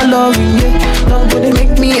international loving, yeah. Love when they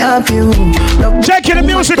make me happy. Taking the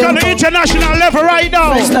music on the international level right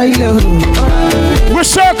now. We're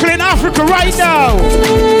circling Africa right now.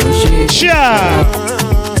 Yeah.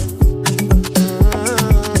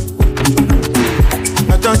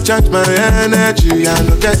 Don't charge my energy, I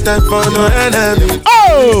don't get time for no enemy.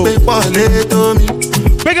 Oh!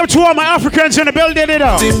 Big up to all my Africans in the building, you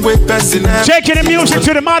know. Taking the music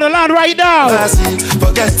to the motherland right now.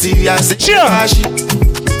 Sure.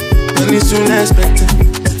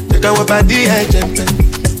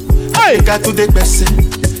 Hey! Got to the best.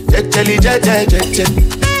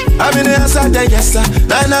 I'm in the answer, yes, sir.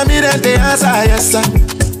 And I'm in the answer, yes, sir.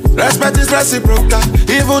 Respect is reciprocal,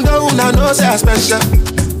 even though I know say special.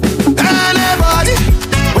 Anybody,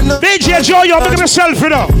 DJ Joe, you're making yourself, you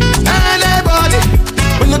know. Anybody,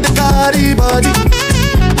 we know the body.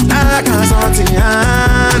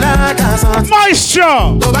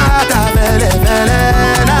 Maestro!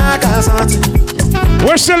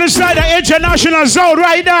 We're still inside the international zone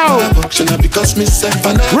right now.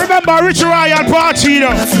 Remember Rich Royal party,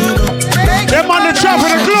 though. Them on the top of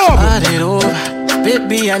the globe.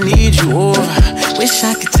 Baby, I need you over. Wish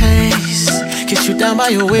I could taste. Get you down by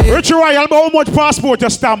your way. Rich Royal, how much passport you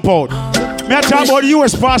stamp out? Me I talk about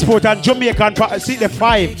US passport and Jamaican passport. See the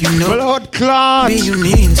 5. You know, blood clot. You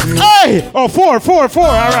need to know. Hey! Oh, 4.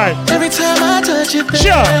 Alright. Every time I touch it, baby,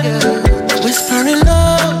 sure. Whispering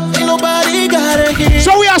love. Ain't nobody gotta hear.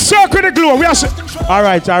 So we are circling the globe.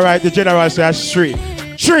 Alright. The general says 3.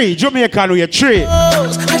 3. Jamaican, we are 3.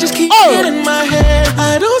 I just keep it in my head.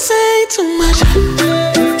 I don't say too much.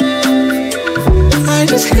 I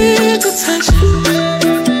just hear the touch.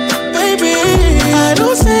 Baby, I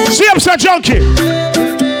don't say. See him, Sir Junkie.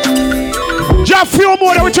 Just feel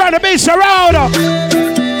more that we're trying to base around.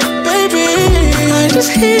 Baby, I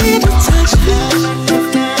just hear the touch.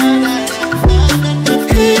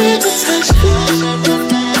 Hear the touch.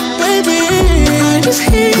 Baby, I just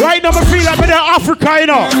hear. Right now, I feel like I'm in Africa, you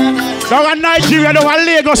know. Down in Nigeria, down in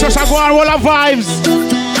Lagos, so I go on all the vibes.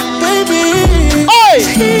 Baby, oi!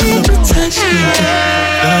 Hear the touch.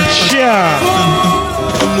 Yeah.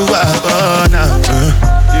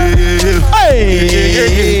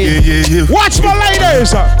 Hey! Watch my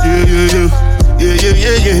ladies!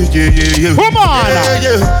 Come on!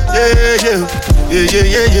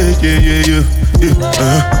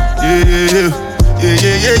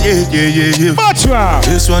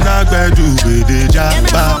 This one I gotta do with the job.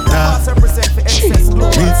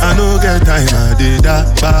 Me, I no get time, I did that.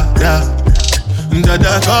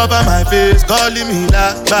 Dada cover my face, calling me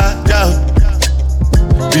la ba da.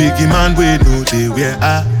 Biggie man, we know they wear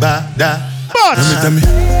a ba da. Tell me,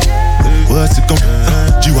 what's it come?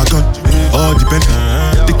 G-Wagon, all the Bentley,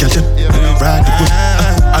 the Cajun, ride the boat.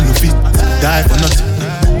 I no fit, die for nothing.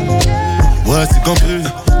 What's it come?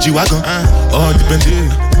 G-Wagon, all the Bentley.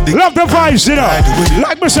 Love the vibes, you know.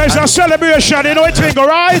 Like me says, a celebration, you know it's thing,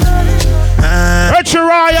 alright? Rich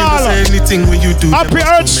Royal, happy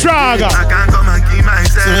Earth Strong.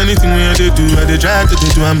 So anything when I do, I try to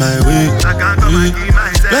do on my way.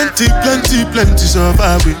 Plenty so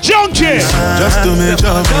far with Junkie, just to make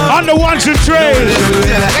sure. On the ones and trails.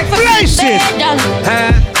 Place it.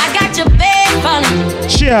 I got your bed falling.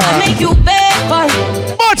 Sure. I make you bed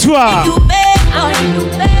falling. But what? You bed falling.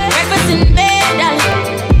 Breakfast in bed,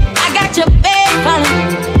 darling. I got your bed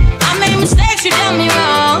falling. I made mistakes, you done me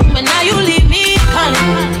wrong, but now you leave me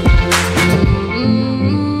calling.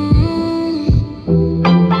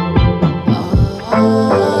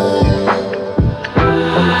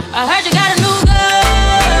 I heard you got a new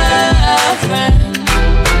girlfriend,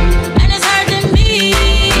 and it's hurting me.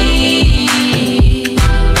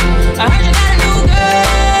 I heard you got a new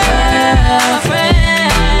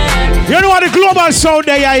girlfriend. You know what the global sound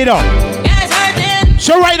there, you know?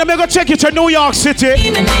 So right now, I'm going to take you to New York City.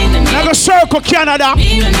 I'm going to circle Canada.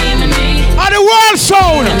 And the world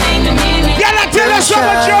sound. You gotta tell us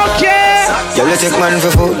something, Junkie. Y'all take man for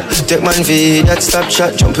food, take man for that stop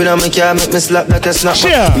chat. Jumping on my car, make me slap like a snap.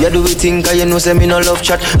 We do we think, cause you know say me no love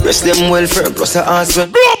chat. Rest them well firm, plus the ass well.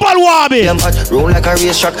 Global Wabby. Them hot, roll like a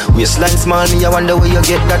race track. Waistline small, me I wonder where you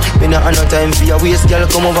get that. Me not have no time for your waist, girl,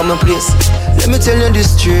 come over my place. Let me tell you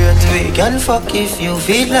this straight. We can fuck if you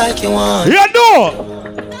feel like you want. You know.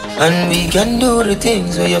 And we can do the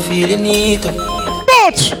things where you feel you need to.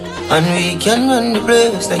 But and we can run the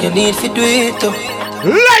place like you need to do it to.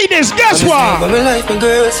 Ladies, guess what? My life, my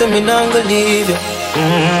girl, say me not gonna leave you.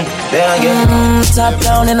 Then again. Top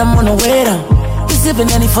down and I'm on the way down. We sipping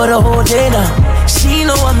any for the whole day now. She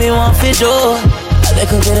know what me want for sure. A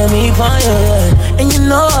little bit of me for you, yeah. And you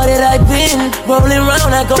know that I've been rolling around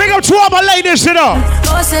like a. Big up to all my ladies, you know.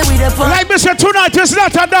 Like me said, tonight is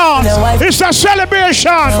not a dance, it's a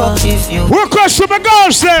celebration. We're close to my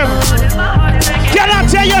girls, them. Can I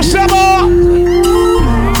tell you some more?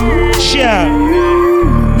 Sure.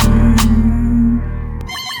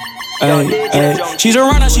 Hey. She's a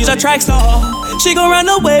runner, she's a track star. She gon' run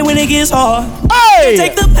away when it gets hard. Hey!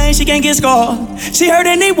 Take the pain, she can't get scarred. She hurt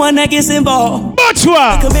anyone that gets involved. But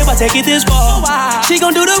what? Commit by take it this far. She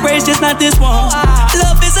gon' do the race, just not this one.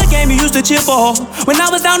 Love is a game you used to cheer for. When I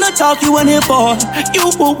was down to talk, you weren't here for. You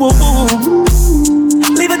woo woo woo.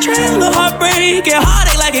 Leave a trail of heartbreak and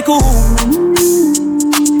heartache like it cool.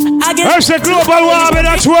 That's the global warming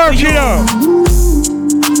that's working, you know.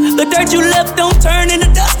 The dirt you left don't turn into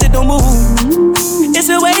dust, it don't move. It's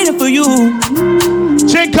been waiting for you.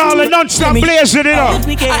 See, King Carl, non-stop blazing it up.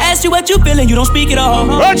 I asked you what you feeling, you don't speak it all.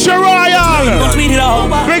 Ultra Royal. You don't tweet it all.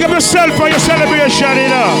 Big up yourself for your celebration, you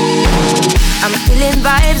know. I'm feeling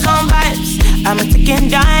vibes on vibes. I'm a ticking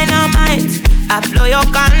dynamite. I blow your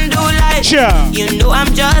candle light. You know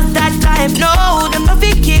I'm just that type. No, them no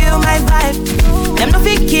fit kill my vibe. Them no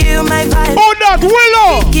fit kill my vibe. Oh, that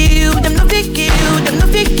Willow. Them no fit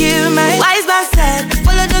kill my wise man said,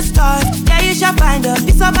 follow the stars. Yeah, you shall find a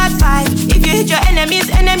piece of advice. If you hit your enemies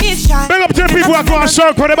shine. Bring up to the people who go and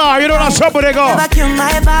circle the bar. You know that's somebody go. Never kill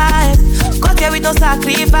my vibe. Got here with no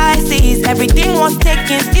sacrifices. Everything was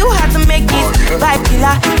taken, still had to make it. Vibe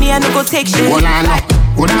killer, me and no go take shit.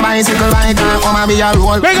 Would a bicycle bike and come and be a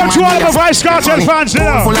roll. Big up to all of the Vice Cartel fans, you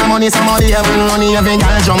know. Full of money, somebody having money, every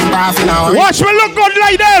girl jump off in a watch me look good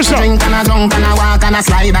like this. Drink and a drunk and a walk and a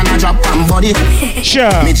slide and a drop and body.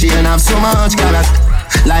 Sure. Me chain have so much color.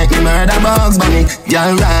 Like me murder bugs bunny.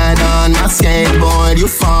 Girl ride on my skateboard. You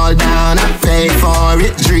fall down, I pay for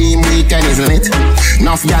it. Dream weekend is lit.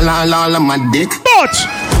 Enough girl all on my dick. But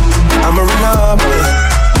I'm a runner boy.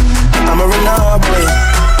 I'm a runner boy.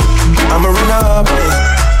 I'm a runner boy.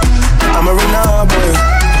 I'm a runner boy.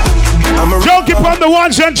 I'm a don't keep on the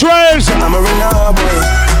ones and trays. I'm a runner boy.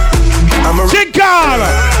 I'm a King Carl.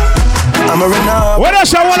 I'm a runner boy. What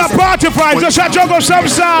else I want to party for? Just a juggle some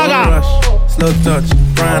saga. Slow touch,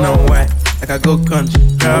 brown and white, like I go country.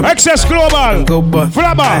 Excess global. Go butt.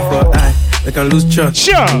 Flabber. Eye for eye, like I lose trust.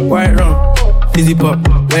 Sure. White rum, fizzy pop.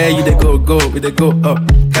 Where you they go, we they go up.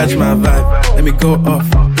 Catch my vibe, let me go off.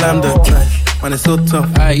 Blam the trash, man it's so tough.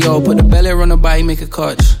 Alright, yo, put the belly on the body, make a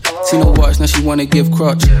catch. Seen her watch, now she wanna give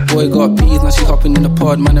crutch. Boy got peas, now she hopping in the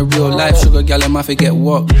pod. Man, a real life sugar gal, and my forget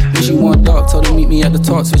walk. When she want dark, told her meet me at the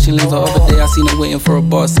top. Switching lanes the other day, I seen her waiting for a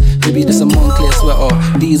bus. Maybe this a Moncler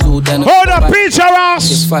sweater, diesel, then hold up, picture us.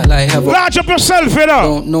 Just fight like heaven. Large up yourself, you know.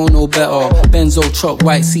 Don't know no better. Benzo truck,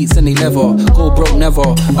 white seats, and they leather. Go broke never.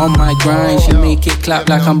 On my grind, she make it clap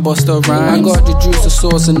like I'm Busta Rhymes. I got the juice, the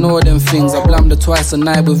sauce, and all them things. I blammed her twice a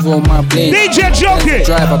night with all my bling. DJ Junkie.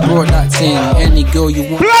 Drive, I brought that thing. Any girl you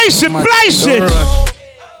want. Place it. Bust it,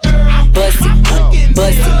 bust it,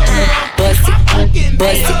 bust it,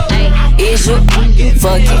 bust it. Is you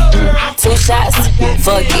fuck it? 2 shots,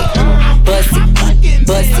 fuck it. Bust it,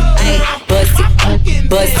 bust it, bust it,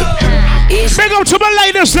 bust it. Big up to my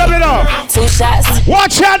ladies, let me know. 2 shots.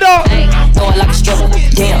 Watch out though. Throwing like a struggle.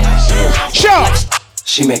 Damn. Sure.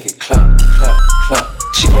 She make it clap, clap, clap.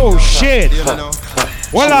 Oh shit.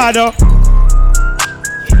 Well, I know.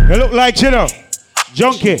 You look like, you know.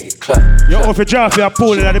 Junkie, you off your jaw for your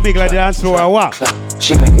pool in the big like the dance floor or what?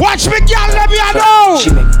 Watch me, girl, let me know!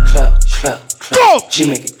 She make it clap, clap, clap. Go! She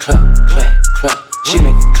make it clap, clap, clap. She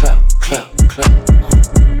make it clap, clap,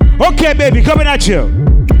 clap. Okay, baby, coming at you.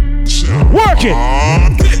 Work it!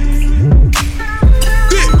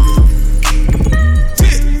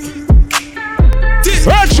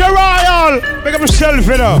 Ultra Royal! Make up yourself,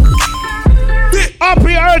 you know.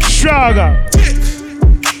 Happy Earth Stronger.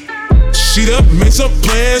 She done make some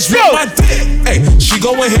plans with my dick. Hey, she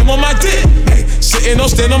going him on my dick. Hey, sitting on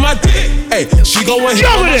stand on my dick. Hey, she going him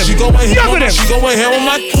on my. She going him on my. She going him on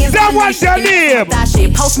my. That was your name.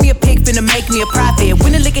 Post me a pic, finna make me a profit.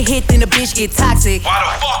 When the liquor hit, then the bitch get toxic. Why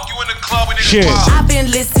the fuck you in the club and shit? I've been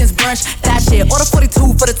lit since brunch. That shit. Order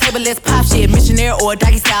 42 for the table. Let's pop shit. Missionary or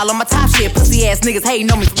doggy style on my top shit. Pussy ass niggas hating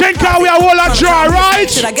on me. King Carl, we are all on dry, right?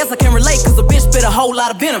 Shit, I guess I can relate, cause a bitch spit a whole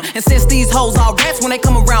lot of venom. And since these hoes all rats, when they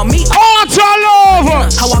come around me, all over.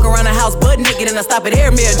 I walk around the house butt naked and I stop at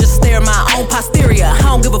air mirror just to stare at my own posterior. I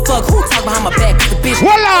don't give a fuck who talk behind my back. The bitch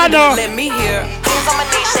well, I know. Let me hear. Hands on my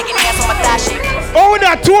knees, shaking ass on my thigh shit. Oh,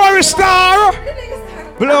 that tourist star.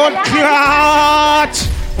 Blood clot.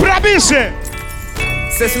 Promise.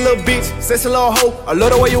 Sexy little bitch, sexy little hoe. I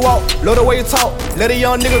love the way you walk, love the way you talk. Let a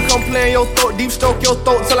young nigga come play in your throat, deep stroke your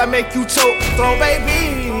throat till I make you choke. Throw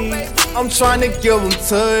baby, I'm trying to give them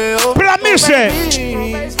to you.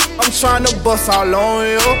 Promise. I'm trying to bust all on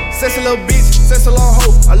you. Sexy little bitch, sexy little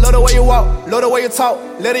hoe. I love the way you walk, love the way you talk.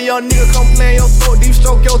 Let a young nigga come play in your throat, deep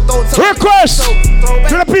stroke your throat. Request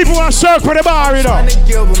to the people who are circle the bar, you know. I'm trying to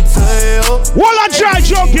give them to you. While I try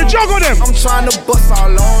junkie, juggle them. I'm trying to bust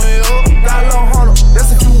all on you. Got a little Honda,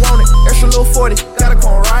 that's if you want it. Extra little 40, gotta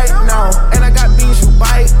come right now. And I got beans, you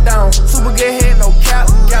bite down. Super good head, no cap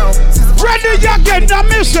gown. Ready, y'all get that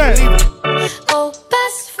missing. Oh,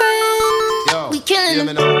 best friend, we killing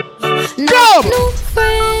them. Go! New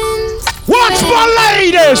friends. Watch my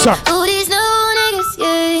ladies. Oh, these new niggas,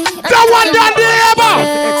 yeah. That one down there,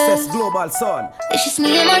 Excess global son. It's just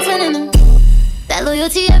me and my tenant. That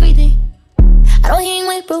loyalty, everything. I don't hang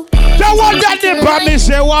with bro. That one down there, promise,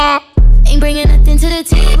 say what? Ain't bringing nothing to the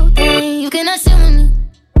table, then you cannot sit with me.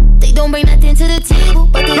 They don't bring nothing to the table,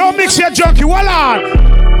 but they don't mix your junkie, hold on.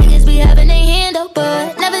 Niggas be having their hand up,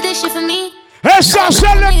 but never did shit for me. It's a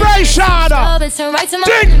celebration.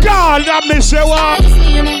 Thank God that miss you one.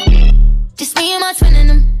 Just me and my twin in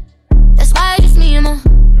them. That's why just me and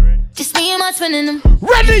my twin in them.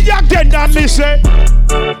 Ready again, that miss it.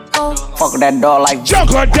 Fuck that door like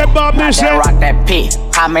Juggle them, miss it. Rock that pit.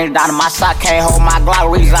 I mean down to my sock, can't hold my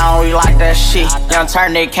Glock. Reason I don't really like that shit. Young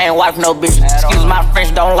turn, they can't wipe no bitch. Excuse my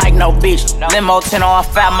French, don't like no bitch. Limo 10 on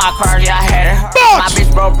fat, my car, yeah, I had it hurt. My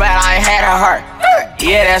bitch broke bad, I ain't had it hurt.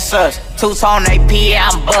 Yeah, that's us. Two-tone AP, yeah,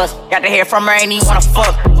 I'm bust. Got to hear from her, ain't even wanna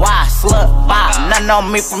fuck. Why? Slut, bop. Nothing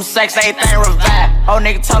on me from sex, everything revive. Old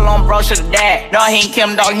nigga told on bro, should've died. No, he ain't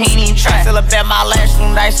Kim, dog, he ain't even try. Still a bet my last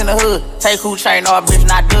room dice in the hood. Take who chain, no, a bitch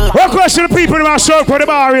not good. What question the people in my circle, the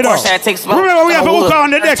bar, you know? Remember, we have a hook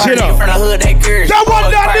on the next, you know? That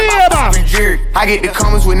one that neighbor. I get the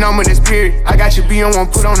comments with number that's period. I got your B on one,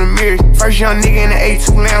 put on the mirrors. First young nigga in the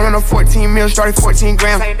A2 land, run a 14 mil, started 14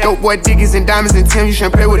 grams. Dope boy diggies and diamonds and Tim. You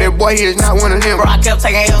shouldn't play with that boy, he is not one of them. Bro, I kept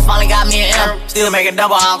taking L's, finally got me an M. Still make a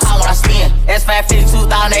double, I don't count when I spin. S550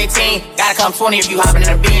 2018, gotta come 20 if you hopping in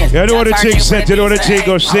the bin. You know what the chick said, you know what the chick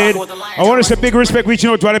said. I want to say big respect reaching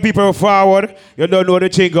out to other people forward. You don't know the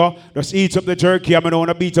chick go. Just eat up the jerky. I'm going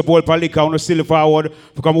to beat up all for liquor. I want to still forward.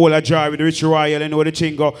 Become all a jar with the Richie Royal. You know the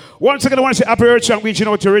chick go. Once again, I want to say happy Earth Song reaching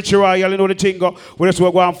out to Richie Royal. You know the chick go. We just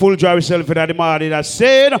go on full jar yourself in the morning. That's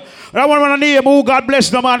said. And I want to name who God bless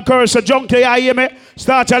the man curse. A junkie, I hear me.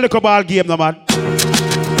 Start a little ball game, no man.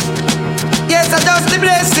 Yes, I just the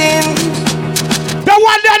blessing. The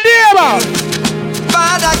one that neighbor.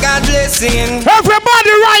 Father God blessing.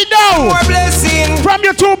 Everybody right now. More blessing. From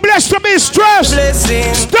you too blessed to be stressed.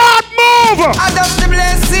 Blessing. Start moving. I just the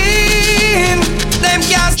blessing. Them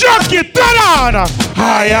can't junkie, turn on.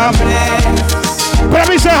 I am blessed. Let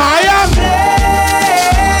me say I am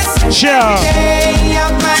blessed. Sure. Every day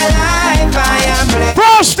of my life I am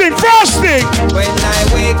blessed. Frosting. When I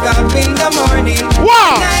wake up in the morning.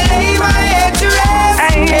 Wow. When I lay my head to rest.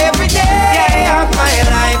 Every day of my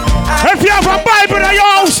life. If you have a Bible in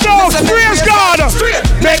your house now, praise God.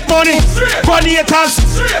 Make money, money it has.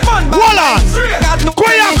 Voila.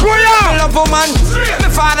 Kuya. Love woman. My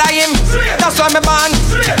father him. That's why me born.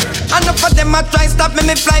 And enough of them I try stop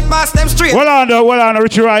me fly past them straight. Hold on,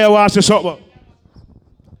 Richie Raya wants to something.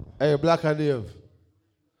 Hey, Black and Dave.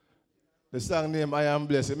 The song name I Am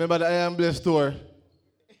Blessed. Remember the I Am Blessed tour?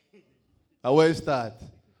 And where it start?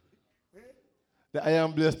 The I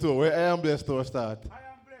Am Blessed tour. Where I Am Blessed tour start? I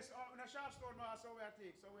Am Blessed. In a shop store, man. So where I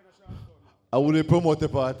take. I will promote the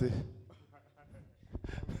party.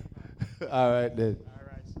 All right then.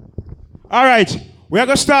 All right. We're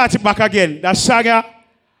going to start it back again. The saga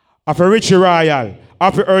of a Richie Royal,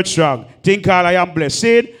 of a Earth Strong. Think all I Am Blessed.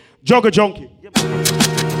 See it? Juggle Junkie.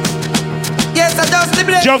 Yes, I just the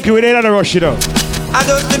blessing. Junkie, we ain't on the rush, you know. I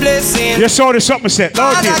just the blessing. You saw the something set.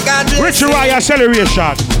 Richie Royal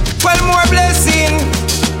celebration. Well, more blessing.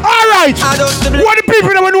 All right. What the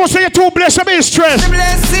people that know say you're too blessed to be stressed.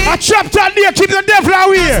 A chapter there keep the devil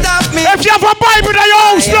away. If you have a Bible in your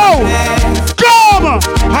house now, come.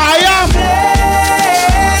 I am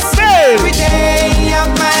blessed. Every day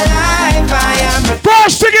of my life I am blessed.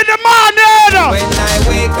 First thing in the morning. When I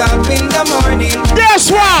wake up in the morning.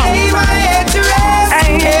 Guess what? Lay my head to rest.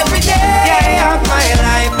 Every day of my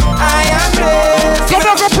life I am blessed. Come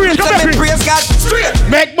back and praise. Praise God.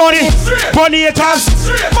 Make money. Money it has.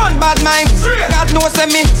 Fun bad mind. God knows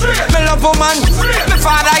me. Me love woman. Me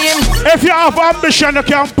father him. If you have ambition, you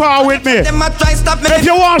can power with me. If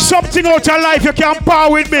you want something out of life, you can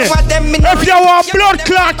power with me. If you want blood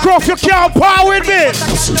clot cough, you can power with me.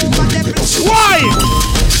 Why?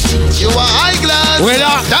 You are high class.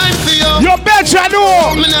 Time for you. You betcha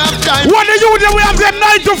know. What do you do? We have them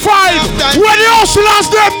 9 to 5. When the hustlers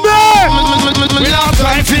them there. We have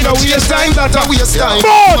time for the waste time. That's a waste time.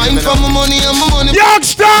 Mine for my money and my money.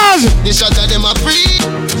 Youngsters. The shot of them are free.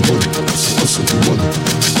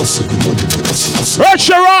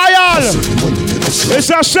 Richie Royal. It's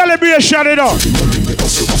a celebration, you know.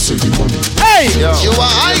 Hey! You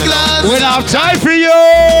are high class. Without time for you.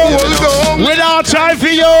 Without time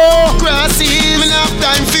for you. Grassy, we have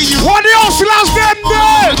time for you. What the hustlers them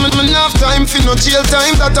there? We have time for no jail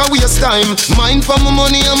time. That a waste time. Mine for my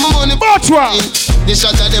money and my money. But what? The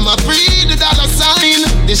shot of them are free, the dollar sign.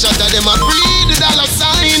 The shot of them are free, the dollar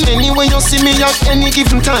sign. Anyway you see me at any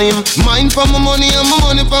given time. Mine for my money and my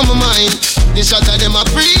money for my mind. The shot of them are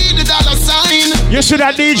free, the dollar sign. You see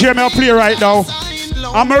that DJ me play right now?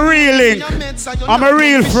 I'm a real link. I'm a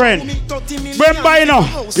real friend. Remember, you know,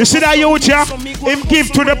 you see that youth here? Him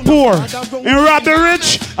give to the poor. Him rob the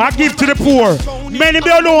rich, I give to the poor. Many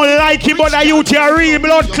people don't like him, but the youth here real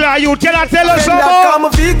blood clot. You cannot tell us about.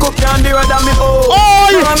 Oh,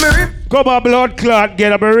 come on, blood clot,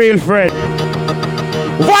 get up a real friend.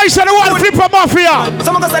 Voice of the one flipper mafia.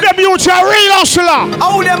 Them youths are real hustler.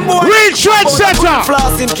 Real trendsetter.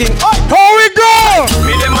 How we go?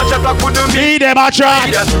 Me them a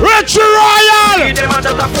chat. Rich Royal.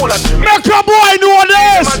 Make a boy know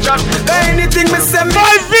this.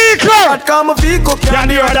 My vehicle.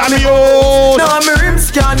 Can you hear me? No, my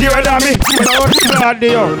rims can't hear me.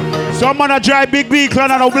 Some man a drive big vehicle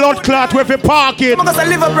and a blood clot with a parking. Make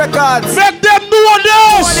them know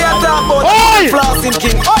this. Oi.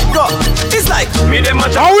 It's like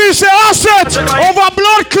how we say asset over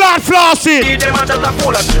blood clot flossing.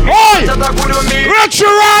 Oi! Rich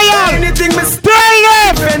Ryan! Tell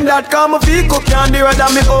them! When that come a vehicle can't do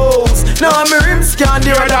than me hoes. Now my rims can't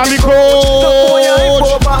do than me coach.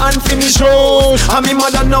 Over and finish hoes. And me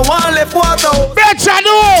mother no one left water. Better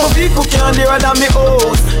know! Vehicle can't do than me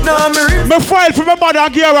hoes. Now my rims. Me file for my mother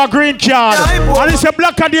and give her a green card. And it's a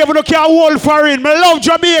black and David no care hold for it. Me love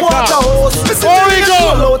Jamaica. How we go?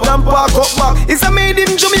 Out and park up back. It's a made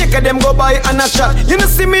in Jamaica, them go buy and a shot. You know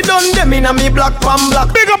see me done them in a me black pan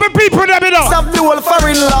black. Big up the people them in. Stop the whole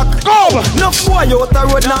foreign lock. Go! No boy out the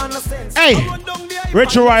road now. Hey!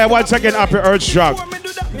 Richard Ryan once again happy Earth Drag.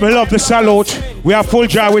 We love the salute. We are full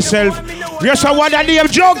jar ourselves. Yes, I want a name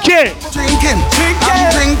junkie. Drinking.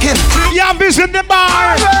 Yeah, visit the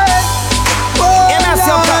bar.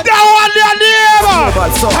 That one their name.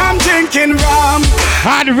 I'm drinking rum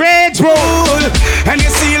and Red Bull, and you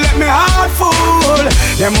see let me heart full.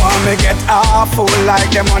 Them want me get awful, like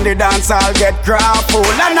them on the dance I'll get grappled.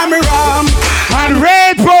 And I'm rum and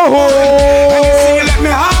Red Bull, and you see let me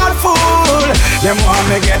heart full. Them want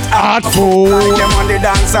me get awful, like them on the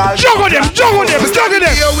dance I'll juggle them.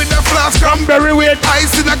 Here with the flask, come very weird.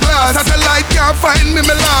 Ice in a glass, at the light can't find me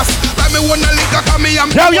lost. Like me wanna lick up on me. Yo.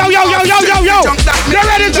 You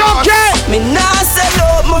ready, junkie? Me nah sell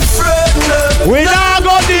out my friend. We nah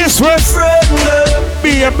go this way.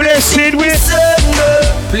 Be a blessing with.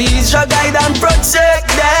 Please your guide and protect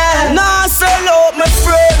them. Nah sell out my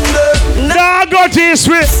friend. Nah go this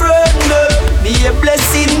way. Be a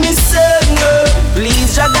blessing, me son.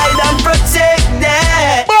 Please your guide and protect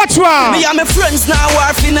them. But what? Me and my friends now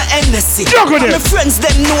are in the NSC. My friends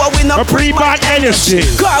them know we no pre-bad NSC.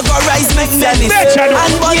 Cargo rise make menace.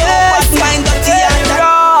 And but yes, mind that the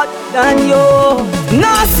rod than you.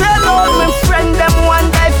 Now sell out my friend them one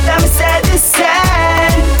life them said the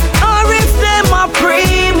same. Or if them are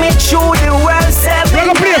premature the world seven. We're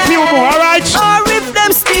gonna play a few more, alright? Or if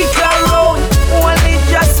them stick around, only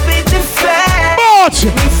just be the fair. But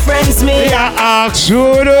me friends me are asked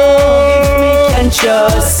to do.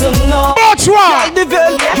 Just no. But what?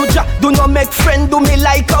 Do not make friend do me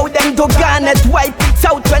like how them do garnet. Wipe it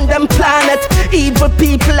out when them planet. Evil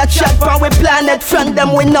people a chat for we planet. Friend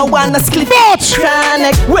them we no wanna split. But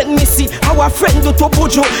when me see our friend do to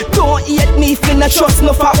bujo, don't hate me finna trust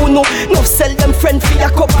no for uno. No sell them friend for a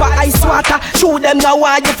cup of ice water. Show them now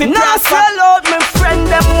why you fi now sell out me friend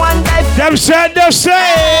them one life. Them said the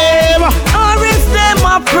same. Or if them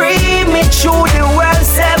are premature the world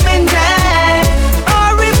 7 days.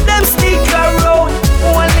 Or if them stick around,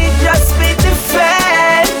 only just be the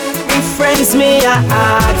fan. Me friends me I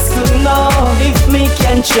ask to know if me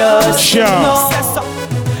can trust.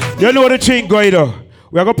 You know the thing going on.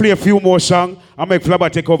 We are going to play a few more songs. I make Flabba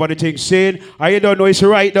take over the thing saying, I don't know it's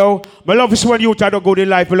right now. My love is when you don't go in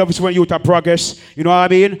life. My love is when you progress. You know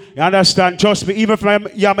what I mean? You understand? Trust me, even if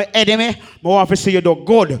you're my enemy, I want to say you do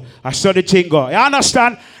good. I saw the thing go. You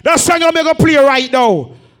understand? That song I'm going to play right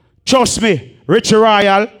now. Trust me. Richard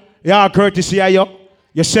Royal, yeah, courtesy of you.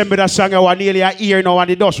 You send me that song I want nearly a year now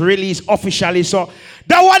and it does release officially. So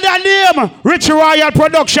that one that name, Richard Royal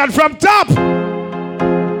production from top.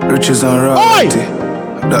 Riches and royalty.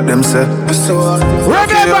 That them say.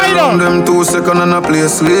 Remember them 2 seconds and a play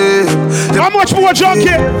sleep. How much more,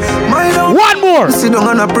 junkie? One more. Sit down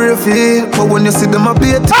and a pray for it. But when you see them a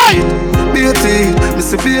beat it, me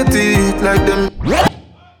say beat it like them.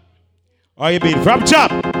 How you been? From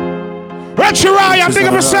top. Richard Ryan, think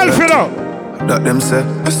of yourself, you know. That them say.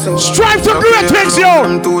 Strive to great things, yo.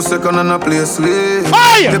 Them 2 seconds and a play sleep.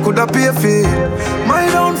 They coulda pay for it. My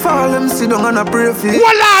downfall, them sit down and a pray for it.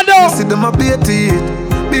 Me see them a beat it.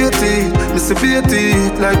 Me say beat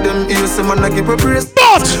it like them. You say man a give a praise.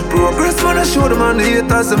 But progress when I show them on the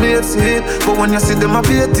haters, they may see it. But when you see them, I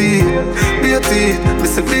bait it. Me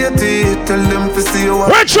say bait it. Tell them to see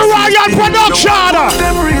what. Retro Royal Production.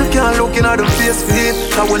 Them real can't look in at the face fit.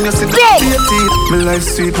 Cause when you see them, bait it. Me life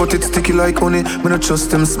sweet, but it's sticky like honey. Me not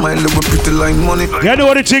trust them smile, they were pretty like money. You know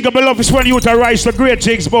what the thing about love is when you to rise the great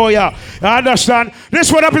things, boy. Yeah, I understand.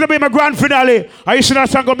 This one happen to be my grand finale. I used to that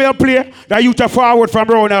song me play. That you to forward from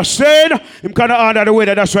Rona said. Him kind of under the way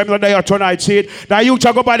that's why I'm not there tonight. See it. That you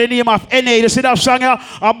to go by the name of NA. You see that song here?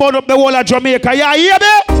 I burn up the whole of Jamaica. Yeah, hear me?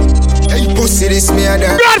 Hey, pussy, this me and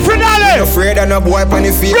that. Grand finale! I'm afraid of no boy on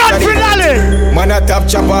the field. Grand finale! Man a top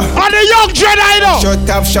chopper. And the young Jedi, you know. Shut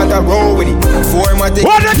up, shut up, roll with it. Formatic.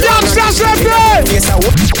 What the youngsters left there?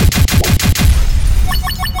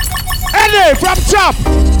 NA from top.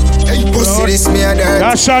 Hey, pussy, this me and that.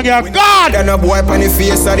 That song, yeah, God! And a boy on the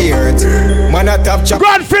face of the earth. Man a top chopper.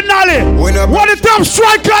 Grand finale! What the top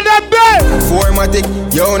striker them there? Formatic,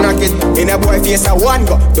 yo, knock it. In a boy face of one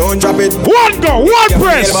go, don't drop it. One go, one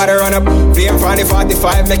press. Run up, play from the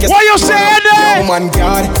 45, make it. What you say, NA? Yo, man,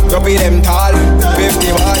 God, drop it them tall.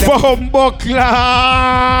 50 Bombo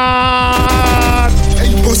clad.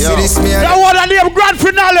 Pussy, this me and that one a name grand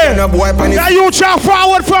finale. That you chop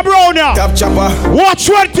forward from Bronya. Top chopper. Watch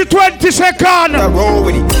 20 seconds.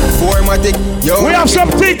 Formatic. We have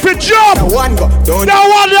something for jump. One go. That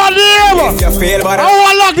one a name. I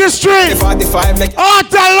want to lock the street. 45 make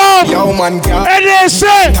Art alone. Yo, man, God. And they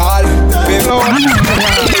say.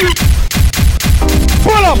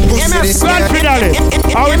 Pull up. Grand finale.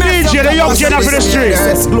 Our DJ, the young gen up in the street.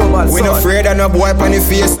 We not afraid of no boy on the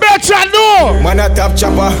face. Better know. Man a top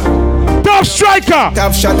chopper. Top striker.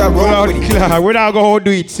 Top shot a roll with it. We're not going to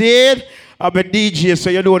do it. See it? I'm a DJ, so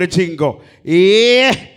you know the thing go. Yeah.